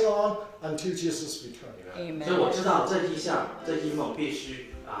passing on until Jesus returns. 所以我知道这意象、这异梦必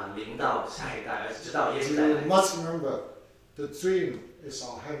须临到下一代，而直到耶稣再 You 来。 must remember, the dream is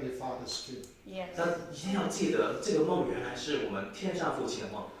our Heavenly Father's dream. 但一定要记得，这个梦原来是我们天上父亲的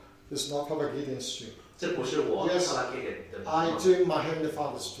梦， It's not Papa Gideon's dream. 这不是我 Yes, 爸爸给的 I 梦。 dream my Heavenly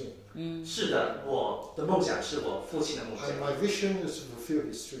Father's dream. 是的，我的梦想是我父亲的梦 And 想。 my vision is to fulfill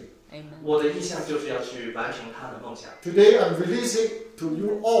His dream. 我的意向就是要去完成他的梦想。 Today I'm releasing to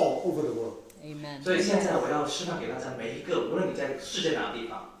you all over the world. 所以现在我要释放给大家每一个，无论你在世界哪个地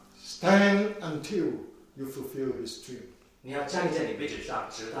方， Stand until you fulfill His dream. 你要站立在你位置上，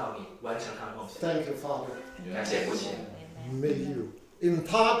直到你完成他的梦想。 Thank you, Father. 感谢父亲。 May you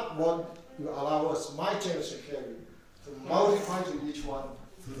impart what you allow us, my generation carry, to multiply to each one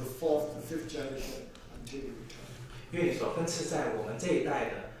through the fourth and fifth generation until you return. 愿你所分赐在我们这一代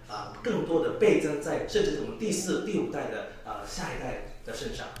的更多的倍增在，甚至我们第4、第5代的下一代的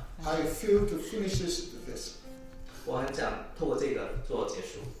身上。 I feel to finish this with this. 我很想透过这个做结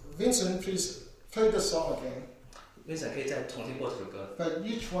束。 Vincent, please play the song again. Vincent 可以再重新播这首歌。 But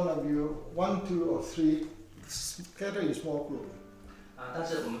each one of you, 1, 2, or 3, gather in small group 但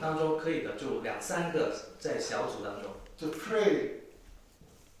是我们当中可以的就2、3个在小组当中 to pray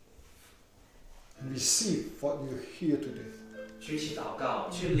and receive what you hear today. 去一起祷告，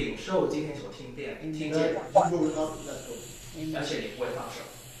去领受今天所听见。 That you will not let go. 而且你不会放手。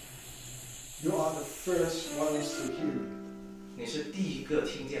 You are the first ones to hear it. 你是第一个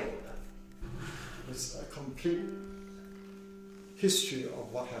听见我的。 It's a complete history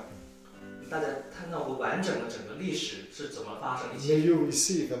of what happened. 大家看到我完整的整个历史是怎么发生一 May 切。 you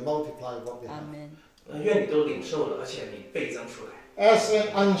receive and multiply what we have. 愿你都领受了，而且你倍增出来。 As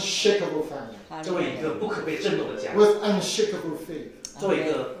an unshakable family. 作为一个不可被震动的家。 With unshakable faith. 作为一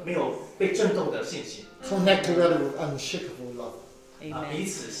个没有被震动的信心。 Connect together with unshakable love. 彼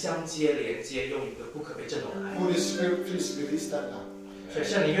此相接连接，用一个不可被震动的爱。 Holy Spirit, please release that now. 所以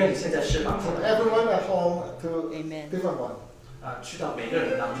圣灵，愿你现在释放出 From 来。 everyone at home to different one. 去到每个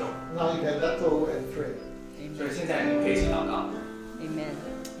人当中。 Now you can let go and pray. 所以现在你们可以一起祷告。 Amen.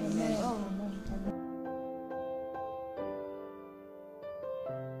 Amen.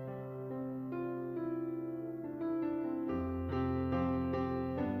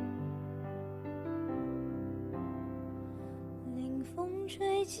 冷风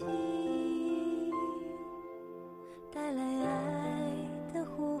吹起，带来爱的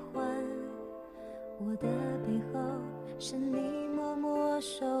呼唤。我的背后是你默默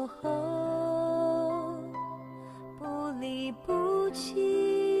守候，不离不弃，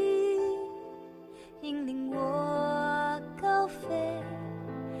引领我高飞，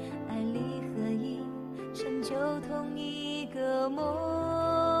爱离合一，成就同一个梦。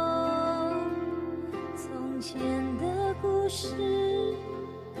从前的故事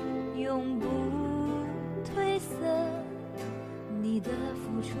永不褪色，你的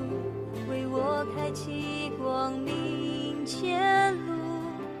付出为我开启光明前路，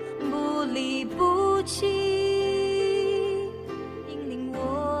不离不弃，引领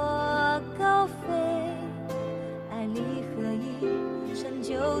我高飞，爱离合一，成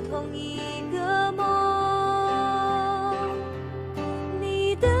就同一个梦。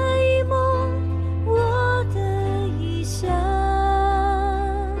你的一梦，我的一想，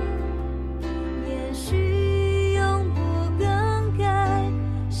延续永不更改，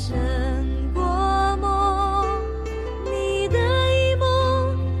胜过梦。你的一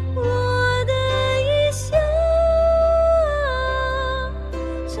梦，我的一想，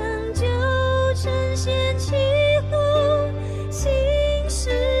成就呈现起后新时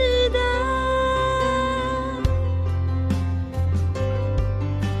代。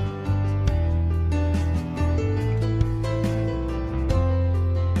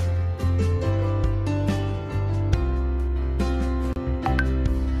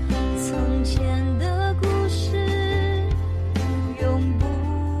从前的故事永不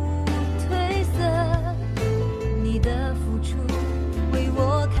褪色，你的付出为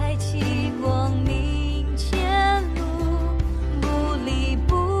我开启光明前路，不离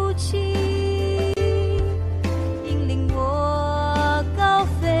不弃，引领我高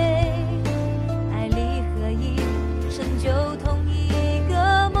飞，爱离合一，成就同一个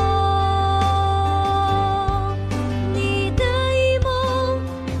梦。你的一梦，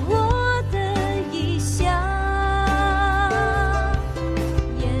我的一想，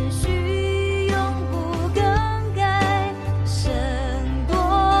延续永不更改，胜过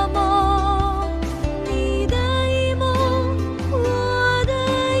梦。你的一梦，我的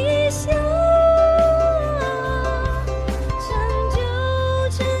一想，成就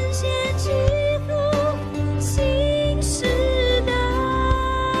呈现起后新时代。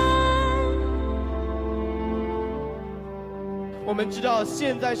我们知道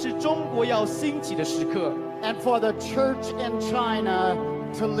现在是中国要兴起的时刻， And for the church in China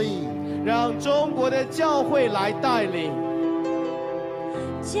to lead. 让中国的教会来带领。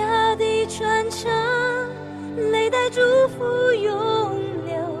家的传承，历代祝福永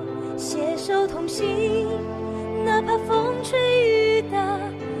留，携手同行，哪怕风吹雨打，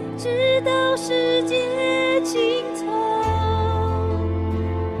直到世界尽头，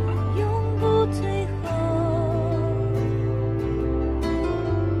永不退后。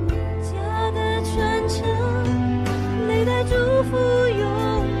家的传承，历代祝福永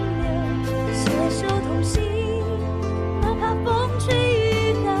留，携手同行，哪怕风吹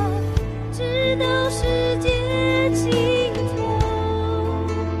雨打，直到世界尽头。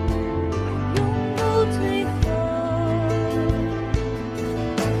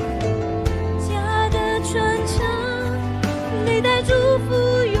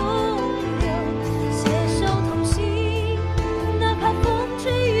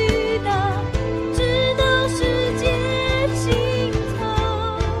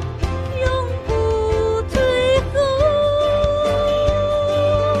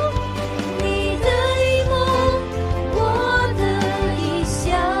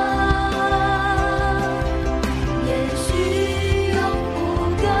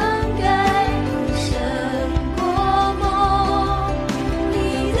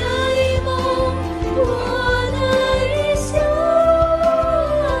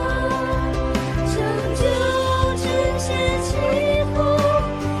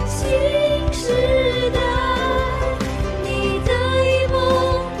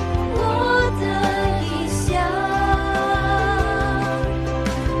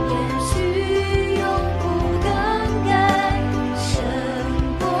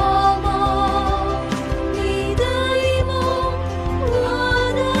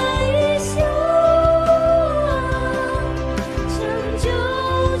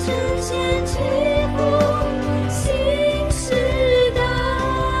出现。